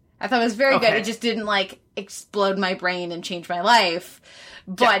good. I thought it was very good. It just didn't like explode my brain and change my life,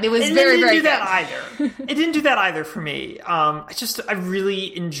 but it was very, very good. It didn't do that either for me. I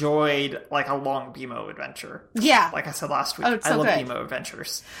really enjoyed like a long BMO adventure. Yeah. Like I said last week, I love BMO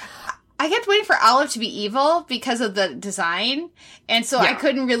adventures. I kept waiting for Olive to be evil because of the design, and so I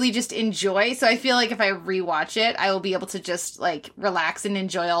couldn't really just enjoy. So I feel like if I rewatch it, I will be able to just like relax and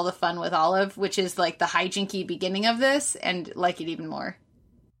enjoy all the fun with Olive, which is like the hijinky beginning of this, and like it even more.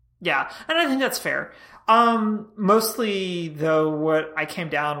 Yeah, and I think that's fair. Mostly, though, what I came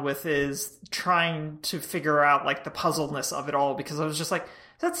down with is trying to figure out like the puzzleness of it all, because I was just like,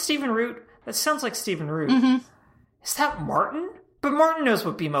 is that Stephen Root? That sounds like Stephen Root. Is that Martin? But Martin knows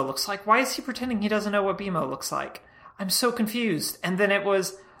what BMO looks like. Why is he pretending he doesn't know what BMO looks like? I'm so confused. And then it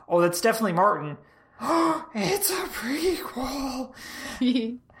was, oh, that's definitely Martin. Oh, it's a prequel.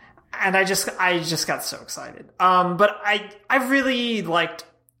 And I just got so excited. But I really liked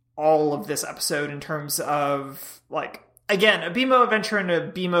all of this episode in terms of, like, again, a BMO adventure and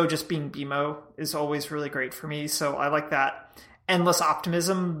a BMO just being BMO is always really great for me. So I like that endless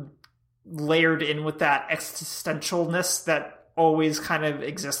optimism layered in with that existentialness that always kind of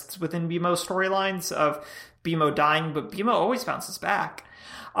exists within BMO storylines of BMO dying, but BMO always bounces back.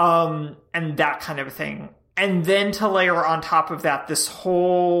 And that kind of a thing. And then to layer on top of that, this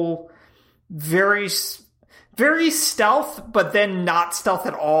whole very, very stealth, but then not stealth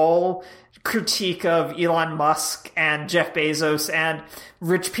at all critique of Elon Musk and Jeff Bezos and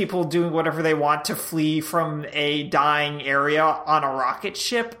rich people doing whatever they want to flee from a dying area on a rocket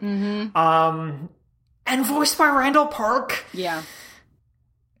ship. And voiced by Randall Park. Yeah.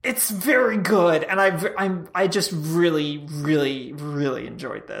 It's very good, and I just really, really, really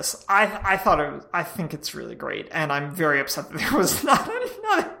enjoyed this. I think it's really great, and I'm very upset that there was not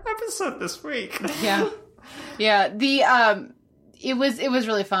another episode this week. Yeah. It was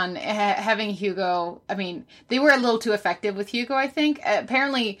really fun having Hugo. I mean, they were a little too effective with Hugo, I think.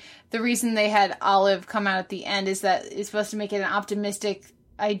 Apparently, the reason they had Olive come out at the end is that it's supposed to make it an optimistic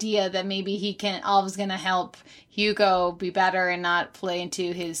idea that maybe Olive's gonna help Hugo be better and not play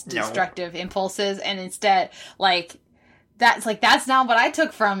into his destructive impulses, and instead that's not what I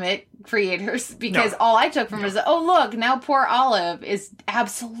took from it, creators, because all I took from it is, oh look, now poor Olive is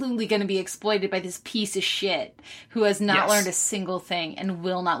absolutely gonna be exploited by this piece of shit who has not learned a single thing and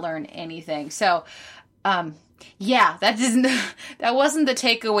will not learn anything. So that wasn't the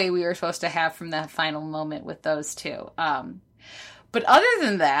takeaway we were supposed to have from that final moment with those two. But other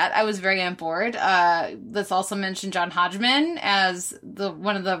than that, I was very on board. Let's also mention John Hodgman as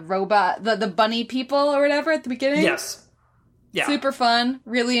one of the robot, the bunny people or whatever at the beginning. Yes. Yeah. Super fun.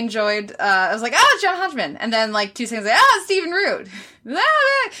 Really enjoyed. I was like, it's John Hodgman. And then like 2 seconds later, it's Stephen Root.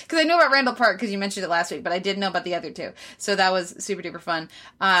 Because I knew about Randall Park because you mentioned it last week, but I didn't know about the other two. So that was super duper fun.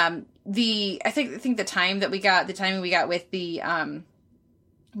 I think the timing we got with the,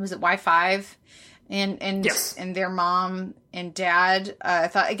 was it Y5? And their mom and dad, I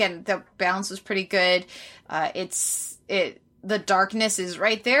thought, again, the balance was pretty good. The darkness is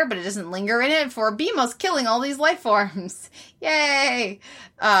right there, but it doesn't linger in it for BMO's killing all these life forms. Yay!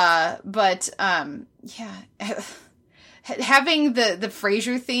 having the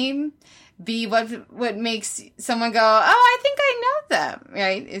Frasier theme be what makes someone go, oh, I think I know them,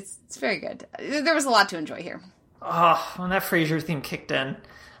 right? It's very good. There was a lot to enjoy here. Oh, when that Frasier theme kicked in,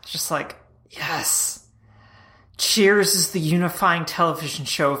 it's just like, yes. Cheers is the unifying television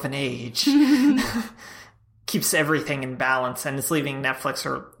show of an age. Keeps everything in balance, and it's leaving Netflix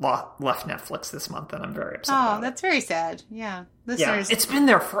or left Netflix this month, and I'm very upset about it. That's very sad. Yeah. Listeners, yeah, it's been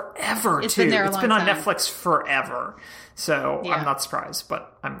there forever, it's too. Been there it's been on Netflix forever. So yeah. I'm not surprised,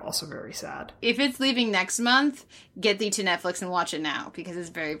 but I'm also very sad. If it's leaving next month, get thee to Netflix and watch it now, because it's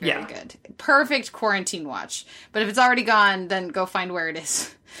very, very good. Perfect quarantine watch. But if it's already gone, then go find where it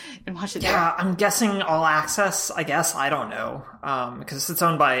is and watch it there. Yeah, I'm guessing All Access, I guess. I don't know. Because it's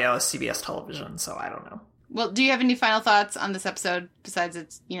owned by CBS Television, so I don't know. Well, do you have any final thoughts on this episode besides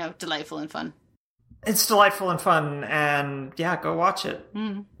it's, delightful and fun? It's delightful and fun, and yeah, go watch it.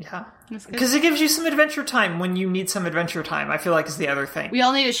 Yeah. Because it gives you some adventure time when you need some adventure time, I feel like is the other thing. We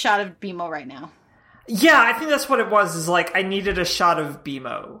all need a shot of BMO right now. Yeah, I think that's what it was, is like, I needed a shot of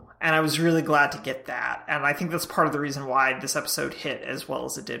BMO, and I was really glad to get that. And I think that's part of the reason why this episode hit as well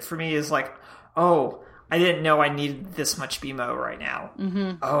as it did for me, is like, oh, I didn't know I needed this much BMO right now.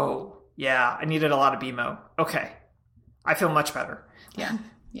 Mm-hmm. Oh, yeah, I needed a lot of BMO. Okay. I feel much better. Yeah.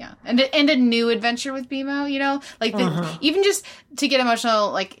 Yeah. And a new adventure with BMO, like even just to get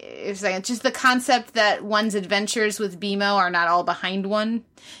emotional, like it's like just the concept that one's adventures with BMO are not all behind one,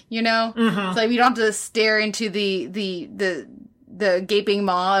 It's like we don't have to stare into the gaping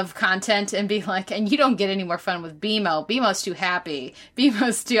maw of content and be like, and you don't get any more fun with BMO. BMO's too happy.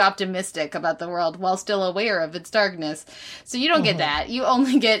 BMO's too optimistic about the world while still aware of its darkness. So you don't get that. You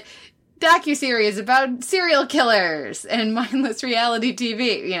only get docuseries about serial killers and mindless reality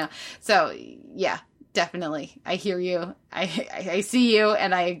TV, So, yeah, definitely. I hear you. I see you,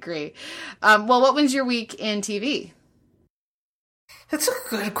 and I agree. Well, what was your week in TV? That's a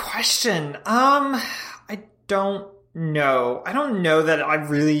good question. I don't know. I don't know that I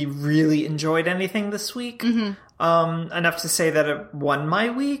really, really enjoyed anything this week. Enough to say that it won my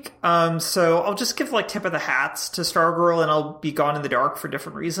week. So I'll just give tip of the hats to Stargirl, and I'll be gone in the dark for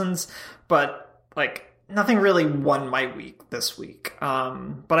different reasons. But nothing really won my week this week.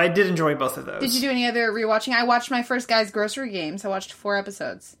 But I did enjoy both of those. Did you do any other rewatching? I watched my first Guy's Grocery Games. I watched 4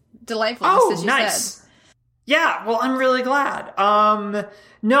 episodes. Delightful. Oh, just as you nice. said. Yeah, well, I'm really glad.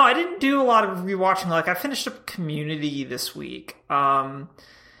 No, I didn't do a lot of rewatching. I finished up Community this week. And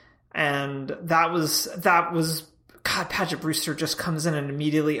that was God, Paget Brewster just comes in and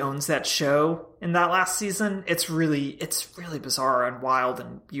immediately owns that show in that last season. It's really bizarre and wild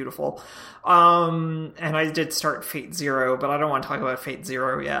and beautiful. And I did start Fate Zero, but I don't want to talk about Fate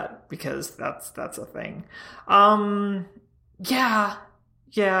Zero yet because that's a thing.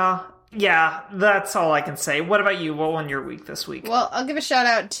 Yeah, that's all I can say. What about you? What won your week this week? Well, I'll give a shout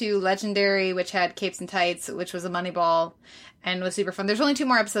out to Legendary, which had Capes and Tights, which was a Moneyball, and was super fun. There's only 2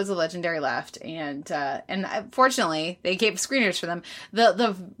 more episodes of Legendary left, and fortunately, they gave screeners for them.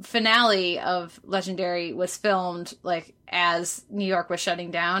 The finale of Legendary was filmed as New York was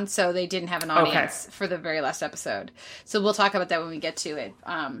shutting down, so they didn't have an audience for the very last episode. So we'll talk about that when we get to it.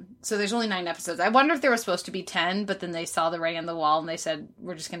 So there's only 9 episodes. I wonder if there were supposed to be 10, but then they saw the writing on the wall and they said,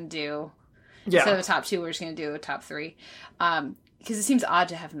 we're just going to do, instead of a top 2, we're just going to do a top 3. Because it seems odd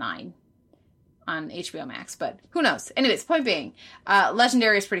to have 9 on HBO Max, but who knows? Anyways, point being,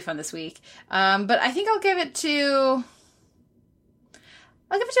 Legendary is pretty fun this week. But I think I'll give it to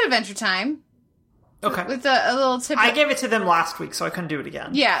Adventure Time. Okay. With a little tip. I gave it to them last week, so I couldn't do it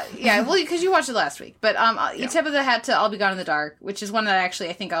again. Yeah. Well, because you watched it last week. But tip of the hat to I'll Be Gone in the Dark, which is one that actually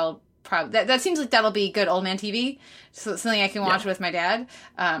I think I'll probably... That seems like that'll be good old man TV. So something I can watch with my dad.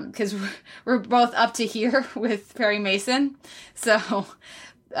 Because we're both up to here with Perry Mason. So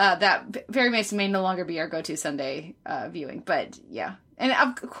that Perry Mason may no longer be our go-to Sunday viewing. But yeah. And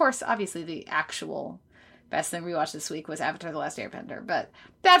of course, obviously, the actual best thing we watched this week was Avatar: The Last Airbender. But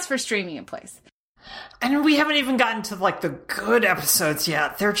that's for streaming in place. And we haven't even gotten to the good episodes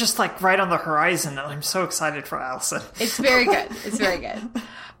yet. They're just right on the horizon, and I'm so excited for Allison. It's very good. It's very good.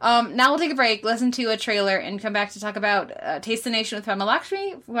 Now we'll take a break, listen to a trailer, and come back to talk about Taste the Nation with Pema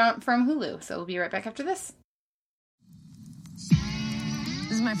Lakshmi from Hulu. So we'll be right back after this.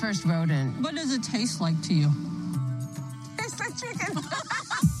 This is my first rodent. What does it taste like to you? It's like chicken.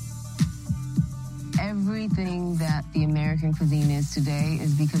 Everything that the American cuisine is today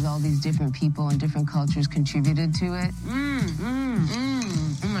is because all these different people and different cultures contributed to it.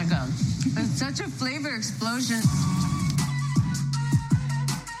 Oh my God. It's such a flavor explosion.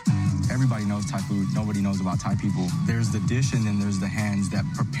 Everybody knows Thai food. Nobody knows about Thai people. There's the dish and then there's the hands that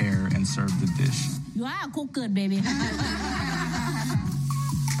prepare and serve the dish. You are cook good, baby.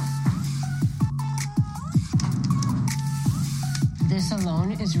 This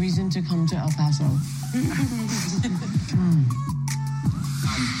alone is reason to come to El Paso.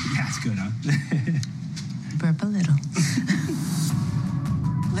 That's good, huh? Burp a little.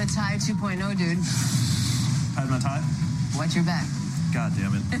 Let's hire 2.0, dude. Padma Thai? Watch your back. God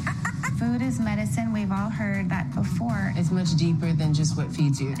damn it. Food is medicine. We've all heard that before. It's much deeper than just what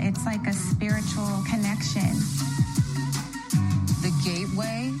feeds you. It's like a spiritual connection. The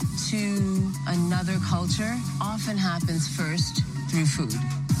gateway to another culture often happens first through food.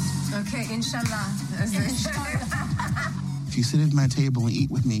 Okay, inshallah. If you sit at my table and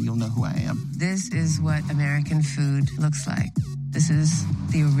eat with me, you'll know who I am. This is what American food looks like. This is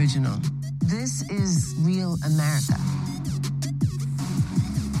the original. This is real America.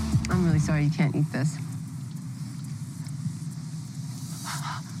 I'm really sorry you can't eat this.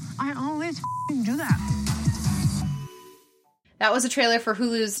 I always do that. That was a trailer for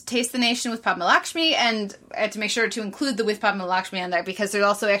Hulu's Taste the Nation with Padma Lakshmi, and I had to make sure to include the with Padma Lakshmi on there because there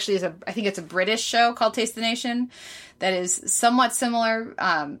also actually is I think it's a British show called Taste the Nation that is somewhat similar.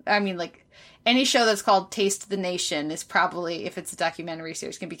 I mean, like, any show that's called Taste the Nation is probably, if it's a documentary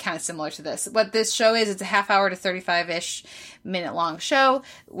series, going to be kind of similar to this. What this show is, it's a half hour to 35-ish minute long show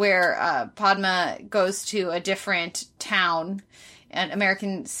where Padma goes to a different town, an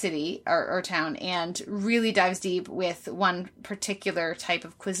American city or town, and really dives deep with one particular type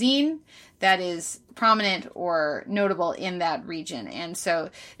of cuisine that is prominent or notable in that region. And so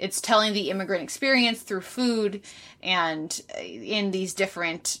it's telling the immigrant experience through food and in these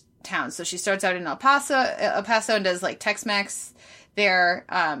different towns. So she starts out in El Paso and does like Tex-Mex there.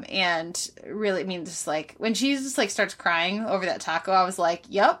 And really, I mean, just like when she just like starts crying over that taco, I was like,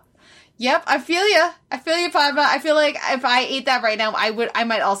 yep, I feel you, Padma. I feel like if I ate that right now, I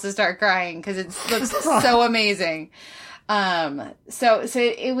might also start crying because it looks so amazing. So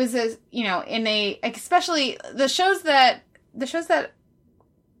it was especially the shows that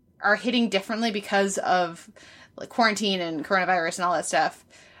are hitting differently because of like quarantine and coronavirus and all that stuff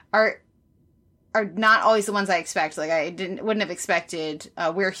are not always the ones I expect. Like I wouldn't have expected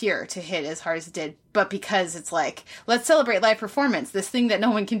We're Here to hit as hard as it did, but because it's like, let's celebrate live performance, this thing that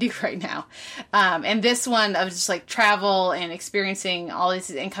no one can do right now. And this one of just like travel and experiencing all this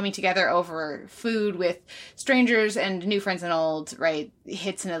and coming together over food with strangers and new friends and old, right,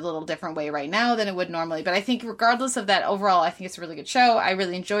 hits in a little different way right now than it would normally. But I think regardless of that, overall, I think it's a really good show. I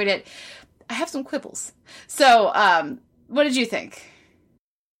really enjoyed it. I have some quibbles. So, what did you think?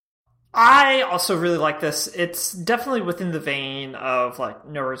 I also really like this. It's definitely within the vein of like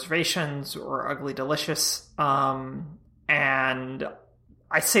No Reservations or Ugly Delicious. And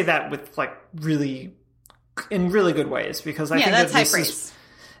I say that with like in really good ways because I think that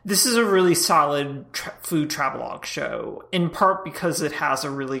this is a really solid food travelogue show, in part because it has a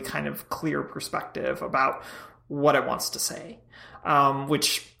really kind of clear perspective about what it wants to say,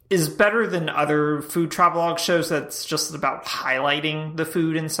 which is better than other food travelogue shows that's just about highlighting the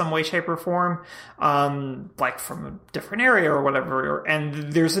food in some way, shape, or form, like from a different area or whatever.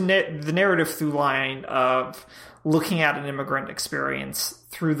 And there's the narrative through line of looking at an immigrant experience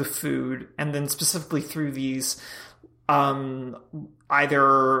through the food, and then specifically through these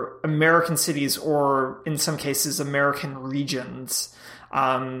either American cities or, in some cases, American regions.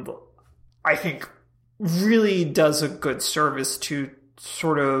 I think really does a good service to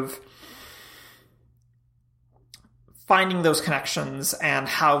sort of finding those connections and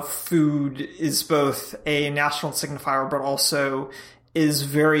how food is both a national signifier, but also is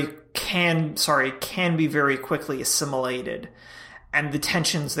can be very quickly assimilated, and the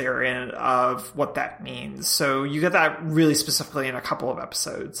tensions therein of what that means. So you get that really specifically in a couple of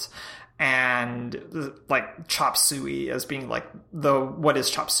episodes. And like Chop Suey as being like the what is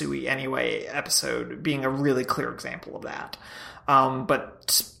Chop Suey anyway episode being a really clear example of that.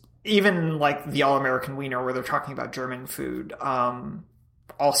 But even like the All-American Wiener where they're talking about German food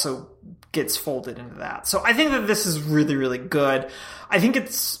also gets folded into that. So I think that this is really, really good. I think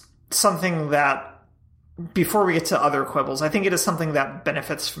it's something that, before we get to other quibbles, I think it is something that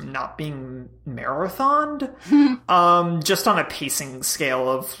benefits from not being marathoned. Just on a pacing scale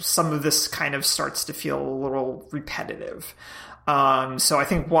of some of this kind of starts to feel a little repetitive. So I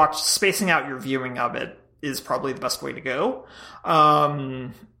think spacing out your viewing of it is probably the best way to go.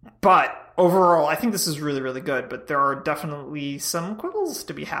 But overall, I think this is really, really good, but there are definitely some quibbles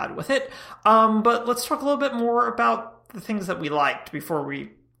to be had with it. But let's talk a little bit more about the things that we liked before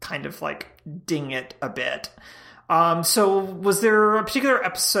we kind of like ding it a bit. So was there a particular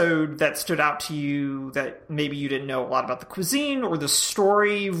episode that stood out to you that maybe you didn't know a lot about the cuisine, or the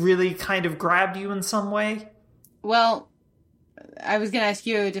story really kind of grabbed you in some way? Well, I was going to ask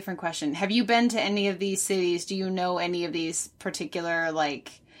you a different question. Have you been to any of these cities? Do you know any of these particular,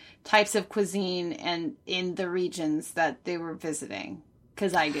 like, types of cuisine and in the regions that they were visiting?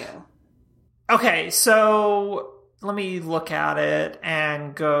 Because I do. Okay, so let me look at it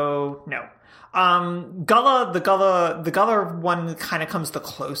and go, no. The Gullah one kind of comes the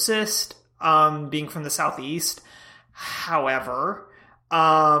closest, being from the southeast. However, based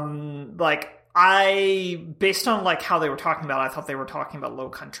on like how they were talking about it, I thought they were talking about Low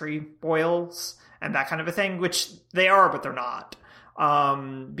Country boils and that kind of a thing, which they are, but they're not,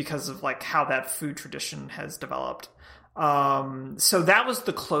 because of like how that food tradition has developed. So that was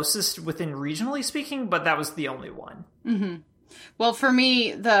the closest within regionally speaking, but that was the only one. Mm-hmm. Well, for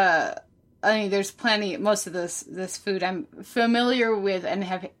me, there's plenty. Most of this food I'm familiar with and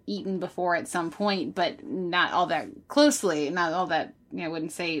have eaten before at some point, but not all that closely. Not all that, I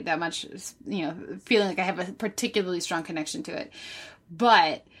wouldn't say that much, feeling like I have a particularly strong connection to it.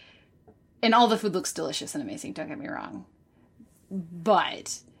 And all the food looks delicious and amazing, don't get me wrong.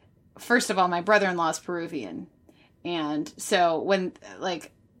 But, first of all, my brother-in-law is Peruvian. And so and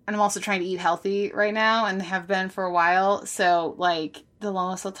I'm also trying to eat healthy right now and have been for a while. So, like, the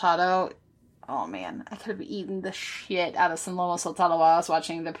lomo saltado, oh man, I could have eaten the shit out of some lomo saltado while I was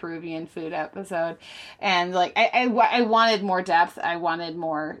watching the Peruvian food episode. And like, I wanted more depth. I wanted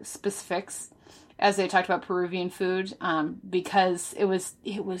more specifics as they talked about Peruvian food, because it was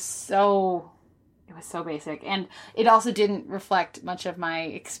so basic. And it also didn't reflect much of my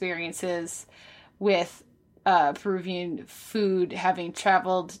experiences with Peruvian food, having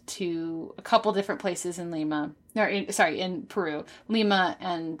traveled to a couple different places in Lima. In Peru, Lima,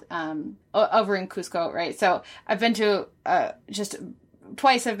 and over in Cusco, right? So I've been to just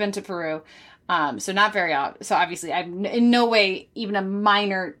twice. I've been to Peru, so not very out. So obviously, I'm in no way even a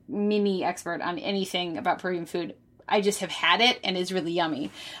minor mini expert on anything about Peruvian food. I just have had it, and it's really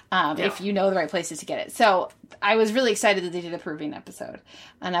yummy, if you know the right places to get it. So I was really excited that they did a Peruvian episode,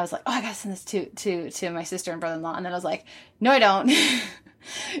 and I was like, oh, I gotta send this to my sister and brother-in-law. And then I was like, no, I don't.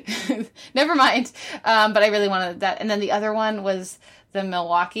 Never mind. But I really wanted that. And then the other one was the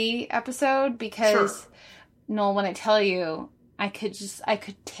Milwaukee episode, because Noel, when I tell you, I could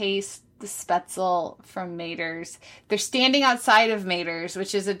taste the Spätzle from Mader's. They're standing outside of Mader's,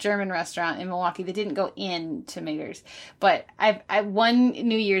 which is a German restaurant in Milwaukee. They didn't go into Mader's, but I one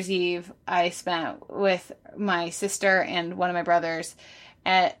New Year's Eve I spent with my sister and one of my brothers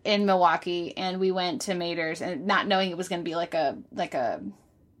in Milwaukee, and we went to Mader's, and not knowing it was going to be like a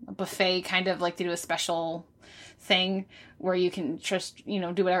buffet, kind of like they do a special thing where you can just,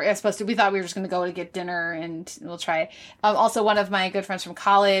 do whatever it's supposed to. We thought we were just going to go to get dinner and we'll try it. Also, one of my good friends from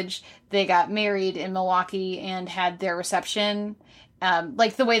college, they got married in Milwaukee and had their reception.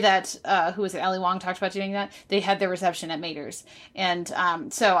 Like the way that, who was it? Ali Wong talked about doing that. They had their reception at Mader's. And,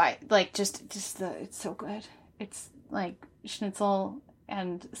 so I like it's so good. It's like schnitzel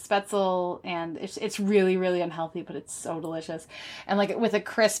and Spätzle, and it's really, really unhealthy, but it's so delicious. And like with a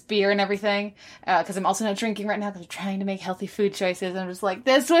crisp beer and everything, because I'm also not drinking right now because I'm trying to make healthy food choices. And I'm just like,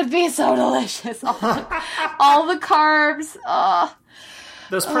 this would be so delicious. All the carbs.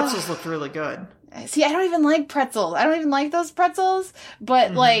 Those pretzels looked really good. See, I don't even like pretzels. I don't even like those pretzels.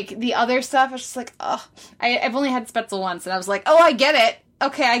 But like the other stuff, I was just like, I've only had Spätzle once, and I was like, oh, I get it.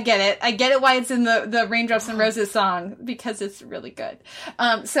 Okay, I get it. I get it why it's in the Raindrops and Roses song, because it's really good.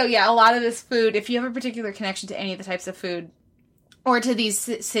 So yeah, a lot of this food, if you have a particular connection to any of the types of food, or to these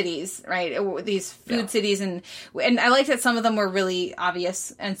cities, right? Or these food cities, and I like that some of them were really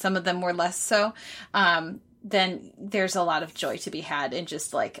obvious and some of them were less so. Then there's a lot of joy to be had in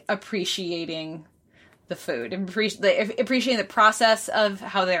just like appreciating the food and appreciating the process of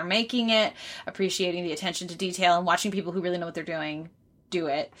how they're making it, appreciating the attention to detail, and watching people who really know what they're doing do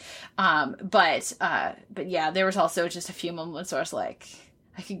it. But yeah, there was also just a few moments where I was like,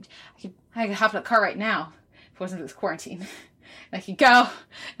 I could hop in a car right now if it wasn't for this quarantine. I could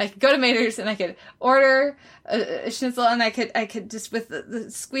go to Mader's and I could order a schnitzel, and I could just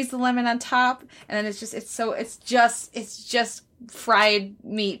with squeeze the lemon on top, and then it's just fried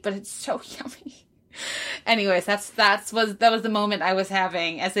meat, but it's so yummy. Anyways, that was the moment I was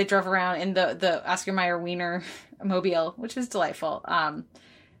having as they drove around in the Oscar Mayer Wiener mobile, which was delightful.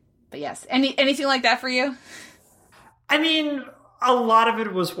 But yes, anything like that for you? I mean, a lot of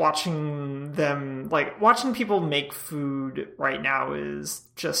it was watching people make food right now is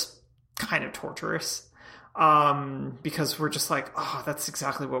just kind of torturous. Because we're just like, oh, that's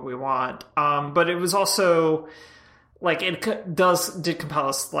exactly what we want. But it was also like, it did compel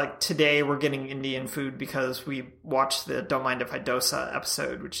us, like, today we're getting Indian food because we watched the Don't Mind If I Dosa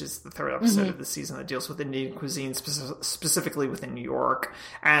episode, which is the third episode of the season that deals with Indian cuisine, specifically within New York,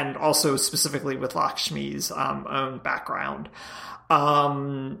 and also specifically with Lakshmi's own background.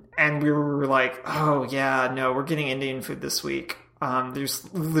 And we were like, oh yeah, no, we're getting Indian food this week.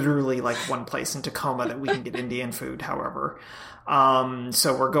 There's literally like one place in Tacoma that we can get Indian food, however.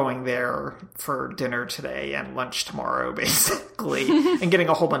 So we're going there for dinner today and lunch tomorrow, basically, and getting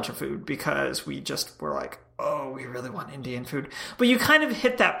a whole bunch of food because we just were like, oh, we really want Indian food. But you kind of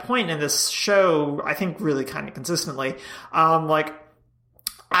hit that point in this show, I think, really kind of consistently. Like,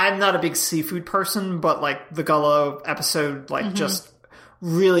 I'm not a big seafood person, but like the Gullah episode, like just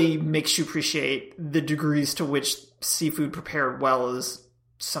really makes you appreciate the degrees to which seafood prepared well is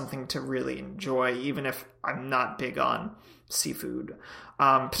something to really enjoy, even if I'm not big on seafood,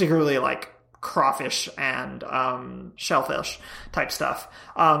 particularly like crawfish and shellfish type stuff.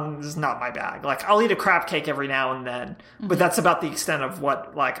 This is not my bag. Like, I'll eat a crab cake every now and then, but that's about the extent of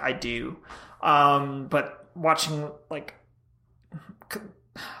what like I do. But watching, like,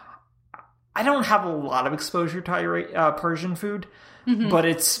 I don't have a lot of exposure to Persian food, but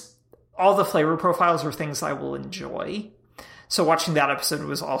it's all the flavor profiles are things I will enjoy. So watching that episode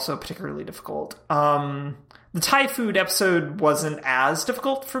was also particularly difficult. The Thai food episode wasn't as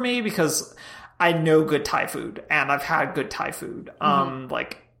difficult for me because I know good Thai food and I've had good Thai food.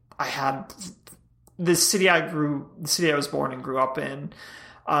 Like, I had the city I was born and grew up in,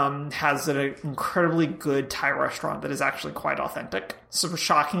 has an incredibly good Thai restaurant that is actually quite authentic. So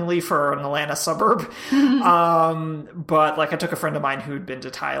shockingly for an Atlanta suburb. But like, I took a friend of mine who'd been to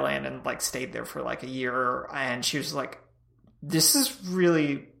Thailand and like stayed there for like a year, and she was like, this is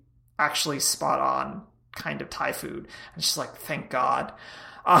really actually spot on kind of Thai food. And she's like, thank God.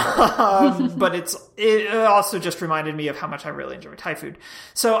 But it also just reminded me of how much I really enjoy Thai food.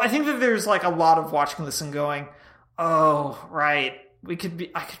 So I think that there's like a lot of watching this and going, oh, right, I could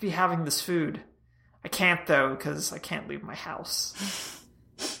be having this food. I can't though, because I can't leave my house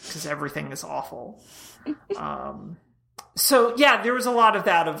because everything is awful. So yeah, there was a lot of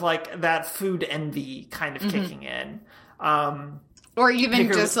that, of like that food envy kind of kicking in. Or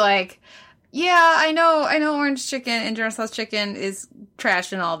even just like, yeah, I know orange chicken and General Tso's chicken is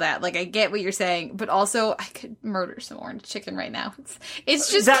trash and all that. Like, I get what you're saying, but also I could murder some orange chicken right now.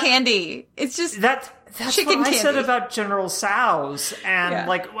 It's just candy. It's just that's chicken what I candy. said about General Tso's, and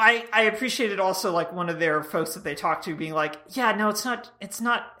like I appreciated also like one of their folks that they talked to being like, yeah, no, it's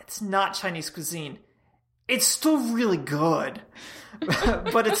not Chinese cuisine. It's still really good.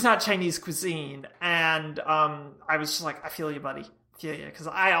 But it's not Chinese cuisine. And I was just like, I feel you, buddy. Yeah, because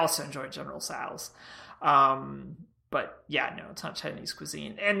I also enjoy General Tso's. But yeah, no, it's not Chinese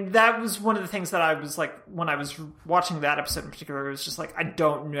cuisine. And that was one of the things that I was like, when I was watching that episode in particular, it was just like, I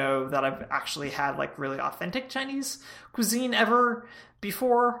don't know that I've actually had like really authentic Chinese cuisine ever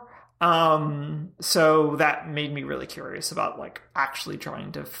before. So that made me really curious about like actually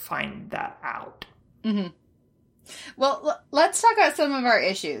trying to find that out. Well, let's talk about some of our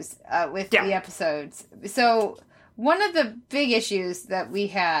issues with the episodes. So one of the big issues that we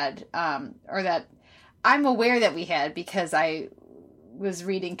had, or that I'm aware that we had because I was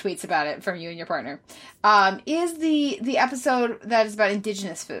reading tweets about it from you and your partner, is the episode that is about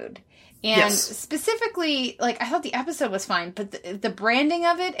indigenous food. And specifically, like, I thought the episode was fine, but the branding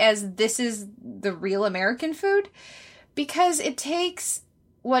of it as this is the real American food, because it takes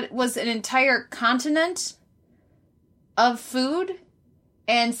what was an entire continent of food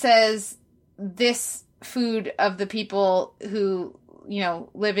and says this food of the people who, you know,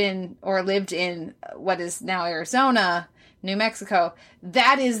 live in or lived in what is now Arizona, New Mexico,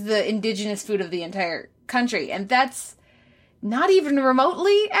 that is the indigenous food of the entire country. And that's not even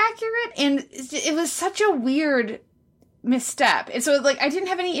remotely accurate. And it was such a weird misstep. And so, like, I didn't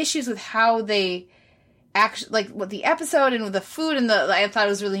have any issues with how they actually, like, with the episode and with the food, and I thought it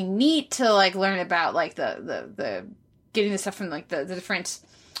was really neat to, like, learn about, like, the getting the stuff from, like, the different,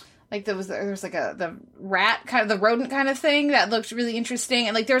 like, there was like the rat kind of, the rodent kind of thing that looked really interesting.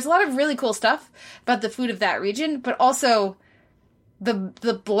 And, like, there was a lot of really cool stuff about the food of that region, but also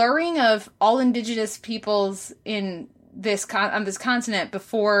the blurring of all indigenous peoples in this on this continent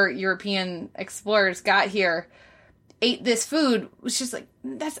before European explorers got here ate this food was just like,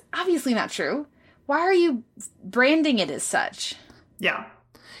 that's obviously not true. Why are you branding it as such?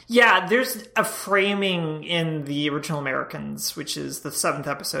 Yeah, there's a framing in the Original Americans, which is the 7th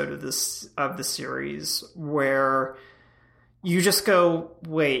episode of the series, where you just go,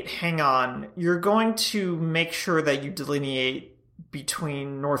 wait, hang on. You're going to make sure that you delineate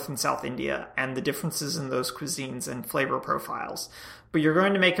between North and South India and the differences in those cuisines and flavor profiles. But you're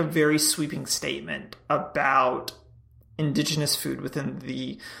going to make a very sweeping statement about indigenous food within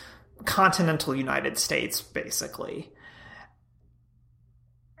the continental United States, basically.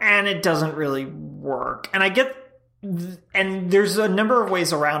 And it doesn't really work. And there's a number of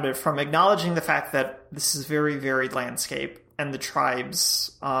ways around it, from acknowledging the fact that this is very varied landscape and the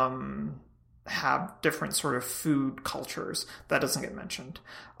tribes have different sort of food cultures. That doesn't get mentioned.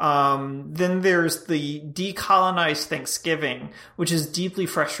 Then there's the decolonized Thanksgiving, which is deeply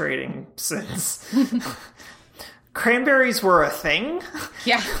frustrating since cranberries were a thing.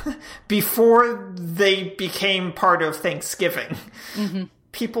 Yeah. Before they became part of Thanksgiving. Mm-hmm.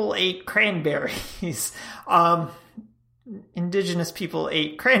 People ate cranberries. Indigenous people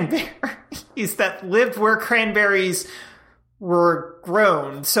ate cranberries that lived where cranberries were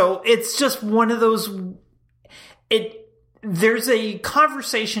grown. So it's just one of those... There's a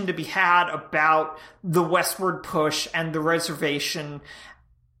conversation to be had about the westward push and the reservation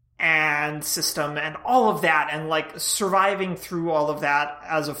and system and all of that, and like surviving through all of that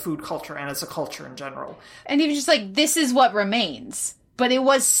as a food culture and as a culture in general. And even just like, this is what remains. But it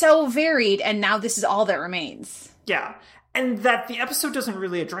was so varied, and now this is all that remains. Yeah. And that the episode doesn't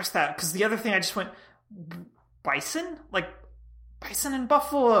really address that, because the other thing I just went, bison? Like, bison and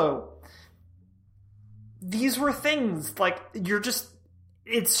buffalo. These were things. Like,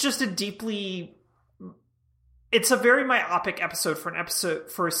 it's just a deeply... It's a very myopic episode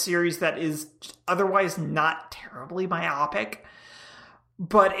for a series that is otherwise not terribly myopic.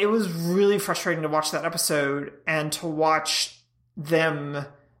 But it was really frustrating to watch that episode and to watch the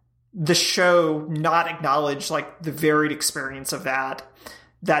show not acknowledge like the varied experience of that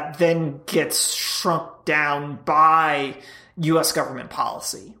then gets shrunk down by US government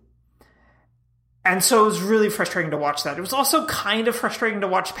policy. And so it was really frustrating to watch that. It was also kind of frustrating to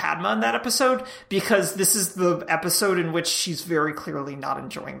watch Padma in that episode, because this is the episode in which she's very clearly not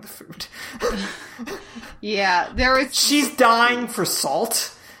enjoying the food. Yeah, she's dying for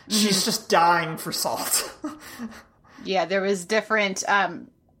salt. She's just dying for salt. Yeah, there was different,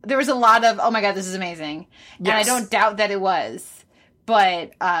 there was a lot of, oh my god, this is amazing. Yes. And I don't doubt that it was.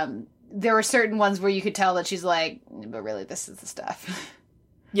 But there were certain ones where you could tell that she's like, but really, this is the stuff.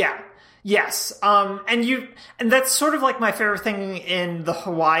 Yeah. Yes. And that's sort of like my favorite thing in the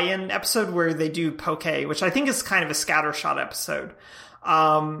Hawaiian episode where they do poke, which I think is kind of a scattershot episode.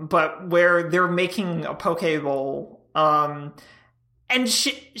 But where they're making a poke bowl, and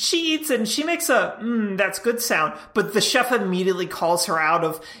she eats it and she makes a, that's good sound. But the chef immediately calls her out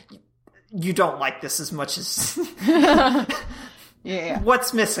of, you don't like this as much as yeah.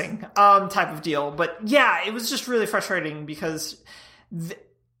 What's missing, type of deal. But yeah, it was just really frustrating because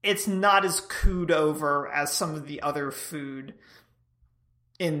it's not as cooed over as some of the other food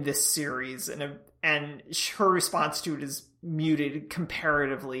in this series. And her response to it is muted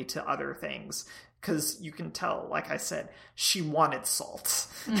comparatively to other things. Because you can tell, like I said, she wanted salt.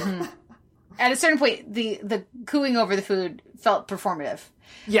 Mm-hmm. At a certain point, the cooing over the food felt performative.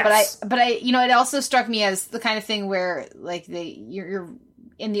 Yes, but I, it also struck me as the kind of thing where, like, you're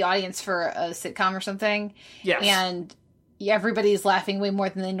in the audience for a sitcom or something, yes, and everybody's laughing way more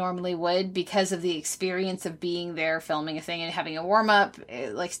than they normally would because of the experience of being there, filming a thing and having a warm up,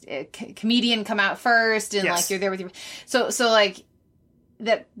 like a comedian come out first, and like you're there with your so like.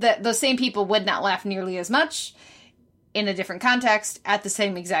 That those same people would not laugh nearly as much in a different context at the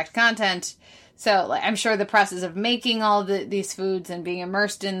same exact content. So like, I'm sure the process of making all these foods and being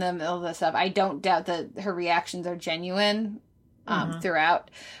immersed in them, all this stuff, I don't doubt that her reactions are genuine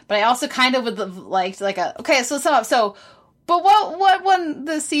throughout. But I also kind of would have liked okay, so let's sum up. So, but what won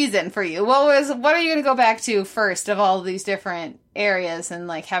the season for you? What are you going to go back to first of all these different areas and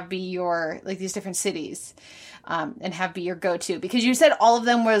like have be your like these different cities? And have be your go-to, because you said all of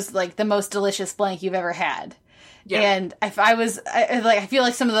them was like the most delicious blank you've ever had. Yeah. And if I feel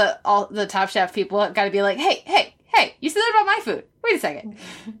like some of the Top Chef people got to be like, hey, you said that about my food. Wait a second.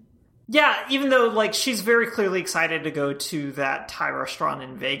 Yeah, even though like she's very clearly excited to go to that Thai restaurant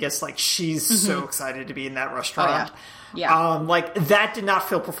in Vegas, like she's so excited to be in that restaurant. Oh, yeah. Like that did not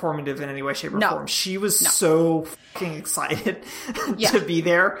feel performative in any way, shape, or form. She was so fucking excited to be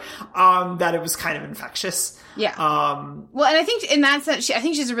there that it was kind of infectious. Yeah. Well, and I think in that sense, I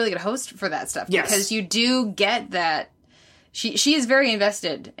think she's a really good host for that stuff. Yes. Because you do get that she is very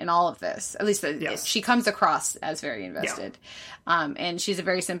invested in all of this. At least Yes. she comes across as very invested. And she's a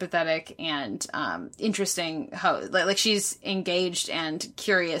very sympathetic and interesting host. Like she's engaged and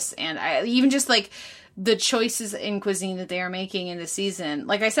curious, and even just like the choices in cuisine that they are making in this season.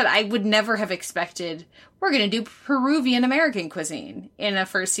 Like I said, I would never have expected we're going to do Peruvian American cuisine in a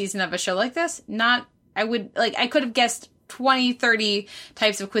first season of a show like this. I could have guessed 20, 30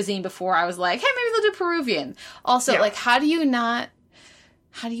 types of cuisine before I was like, hey, maybe they'll do Peruvian. Also, like, how do you not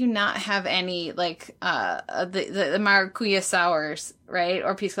have any, like, the maracuya sours, right?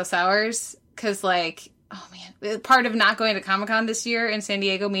 Or pisco sours? Because, like, oh, man. Part of not going to Comic-Con this year in San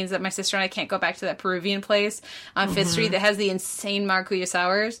Diego means that my sister and I can't go back to that Peruvian place on Fifth Street that has the insane maracuya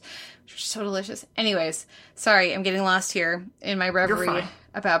sours, which are so delicious. Anyways, sorry, I'm getting lost here in my reverie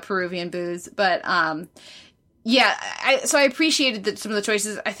about Peruvian booze. But, yeah, so I appreciated some of the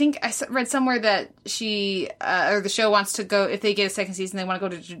choices. I think I read somewhere that or the show wants to go, if they get a second season, they want to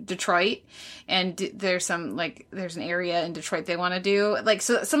go to Detroit, and there's an area in Detroit they want to do. Like,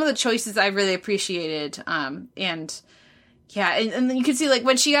 so some of the choices I really appreciated, and yeah, and then you can see, like,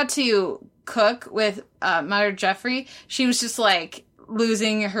 when she got to cook with Mother Jeffrey, she was just, like,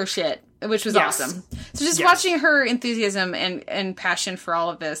 losing her shit, which was awesome. So just watching her enthusiasm and passion for all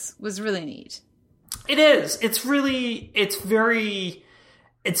of this was really neat. It is. It's very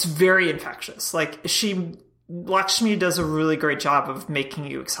infectious. Like, Lakshmi does a really great job of making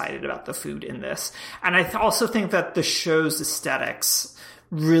you excited about the food in this. And I also think that the show's aesthetics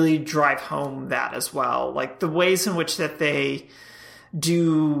really drive home that as well. Like, the ways in which that they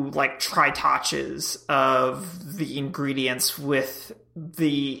do, like, try-touches of the ingredients with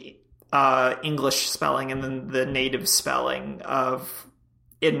the English spelling and then the native spelling of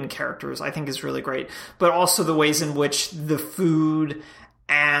hidden characters, I think is really great. But also the ways in which the food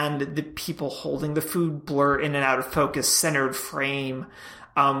and the people holding the food blur in and out of focus, centered frame,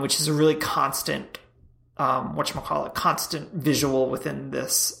 which is a really constant, constant visual within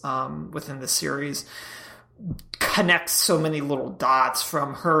this series, connects so many little dots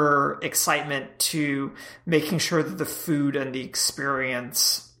from her excitement to making sure that the food and the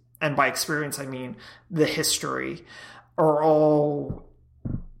experience, and by experience I mean the history, are all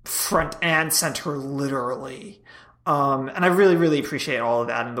front and center, literally. And I really, really appreciate all of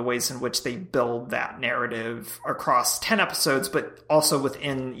that and the ways in which they build that narrative across 10 episodes, but also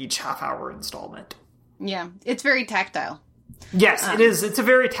within each half-hour installment. Yeah, it's very tactile. Yes, it is. It's a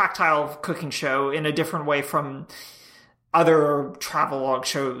very tactile cooking show in a different way from other travelogue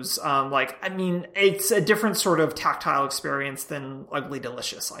shows. It's a different sort of tactile experience than Ugly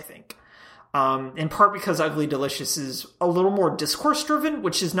Delicious, I think. In part because Ugly Delicious is a little more discourse-driven,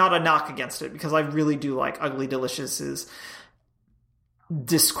 which is not a knock against it, because I really do like Ugly Delicious's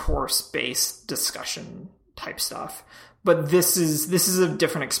discourse-based discussion type stuff. But this is a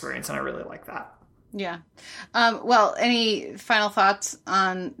different experience, and I really like that. Yeah. Well, any final thoughts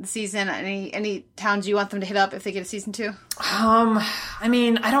on the season? Any towns you want them to hit up if they get a season 2? I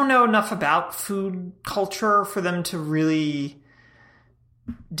mean, I don't know enough about food culture for them to really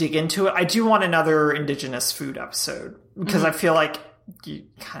dig into it. I do want another indigenous food episode, because I feel like you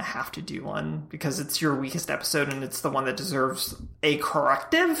kind of have to do one, because it's your weakest episode and it's the one that deserves a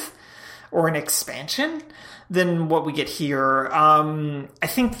corrective or an expansion than what we get here. I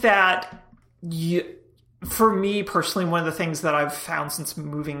think that for me personally, one of the things that I've found since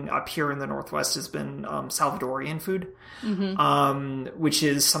moving up here in the Northwest has been Salvadorian food, which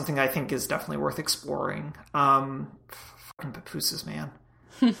is something I think is definitely worth exploring. Fucking pupusas, man.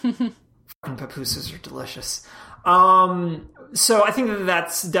 Fucking pupusas are delicious. So I think that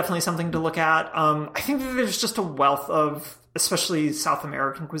that's definitely something to look at. I think that there's just a wealth of, especially South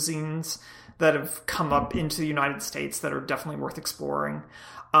American cuisines that have come up into the United States that are definitely worth exploring.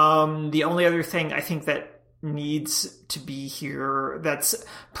 The only other thing I think that needs to be here, that's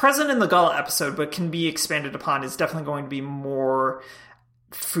present in the Gullah episode but can be expanded upon, is definitely going to be more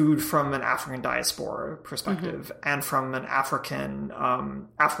food from an African diaspora perspective and from an African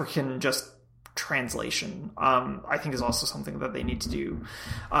just translation. I think is also something that they need to do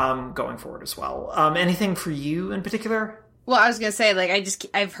going forward as well. Anything for you in particular? Well, I was going to say, like,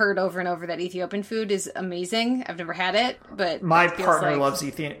 I've heard over and over that Ethiopian food is amazing. I've never had it, but my partner loves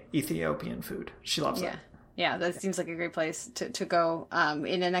Ethiopian food. She loves it. Yeah, that seems like a great place to go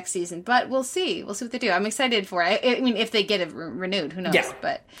in the next season. But we'll see. We'll see what they do. I'm excited for it. I mean, if they get it renewed, who knows? Yeah.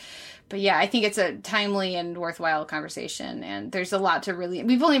 But yeah, I think it's a timely and worthwhile conversation. And there's a lot to really...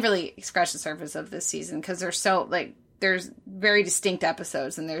 We've only really scratched the surface of this season because there's very distinct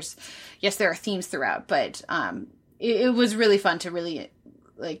episodes. And there are themes throughout. But it was really fun to really,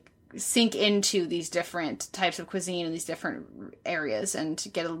 like, sink into these different types of cuisine and these different areas and to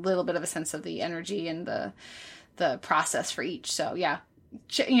get a little bit of a sense of the energy and the process for each. So yeah,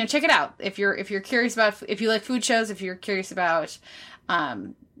 check it out if you're curious about, if you like food shows, if you're curious about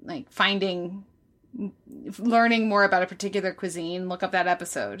like learning more about a particular cuisine, look up that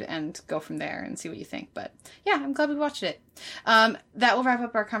episode and go from there and see what you think. But yeah, I'm glad we watched it. That will wrap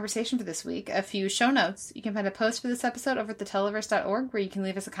up our conversation for this week. A few show notes. You can find a post for this episode over at theteleverse.org where you can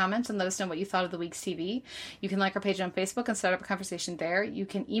leave us a comment and let us know what you thought of the week's TV. You can like our page on Facebook and start up a conversation there. You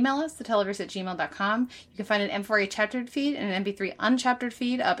can email us, theteleverse@gmail.com. You can find an M4A chaptered feed and an MP3 unchaptered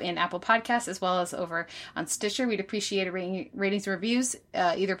feed up in Apple Podcasts as well as over on Stitcher. We'd appreciate a ratings and reviews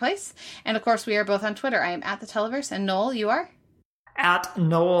either place. And of course, we are both on Twitter. I am at the Televerse, and Noel, you are? At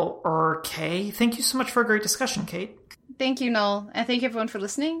Noel K. Thank you so much for a great discussion, Kate. Thank you, Noel. And thank you everyone for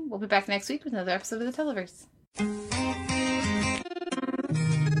listening. We'll be back next week with another episode of the Televerse.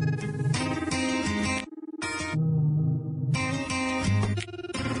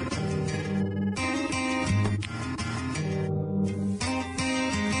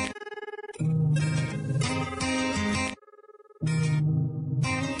 Thank you.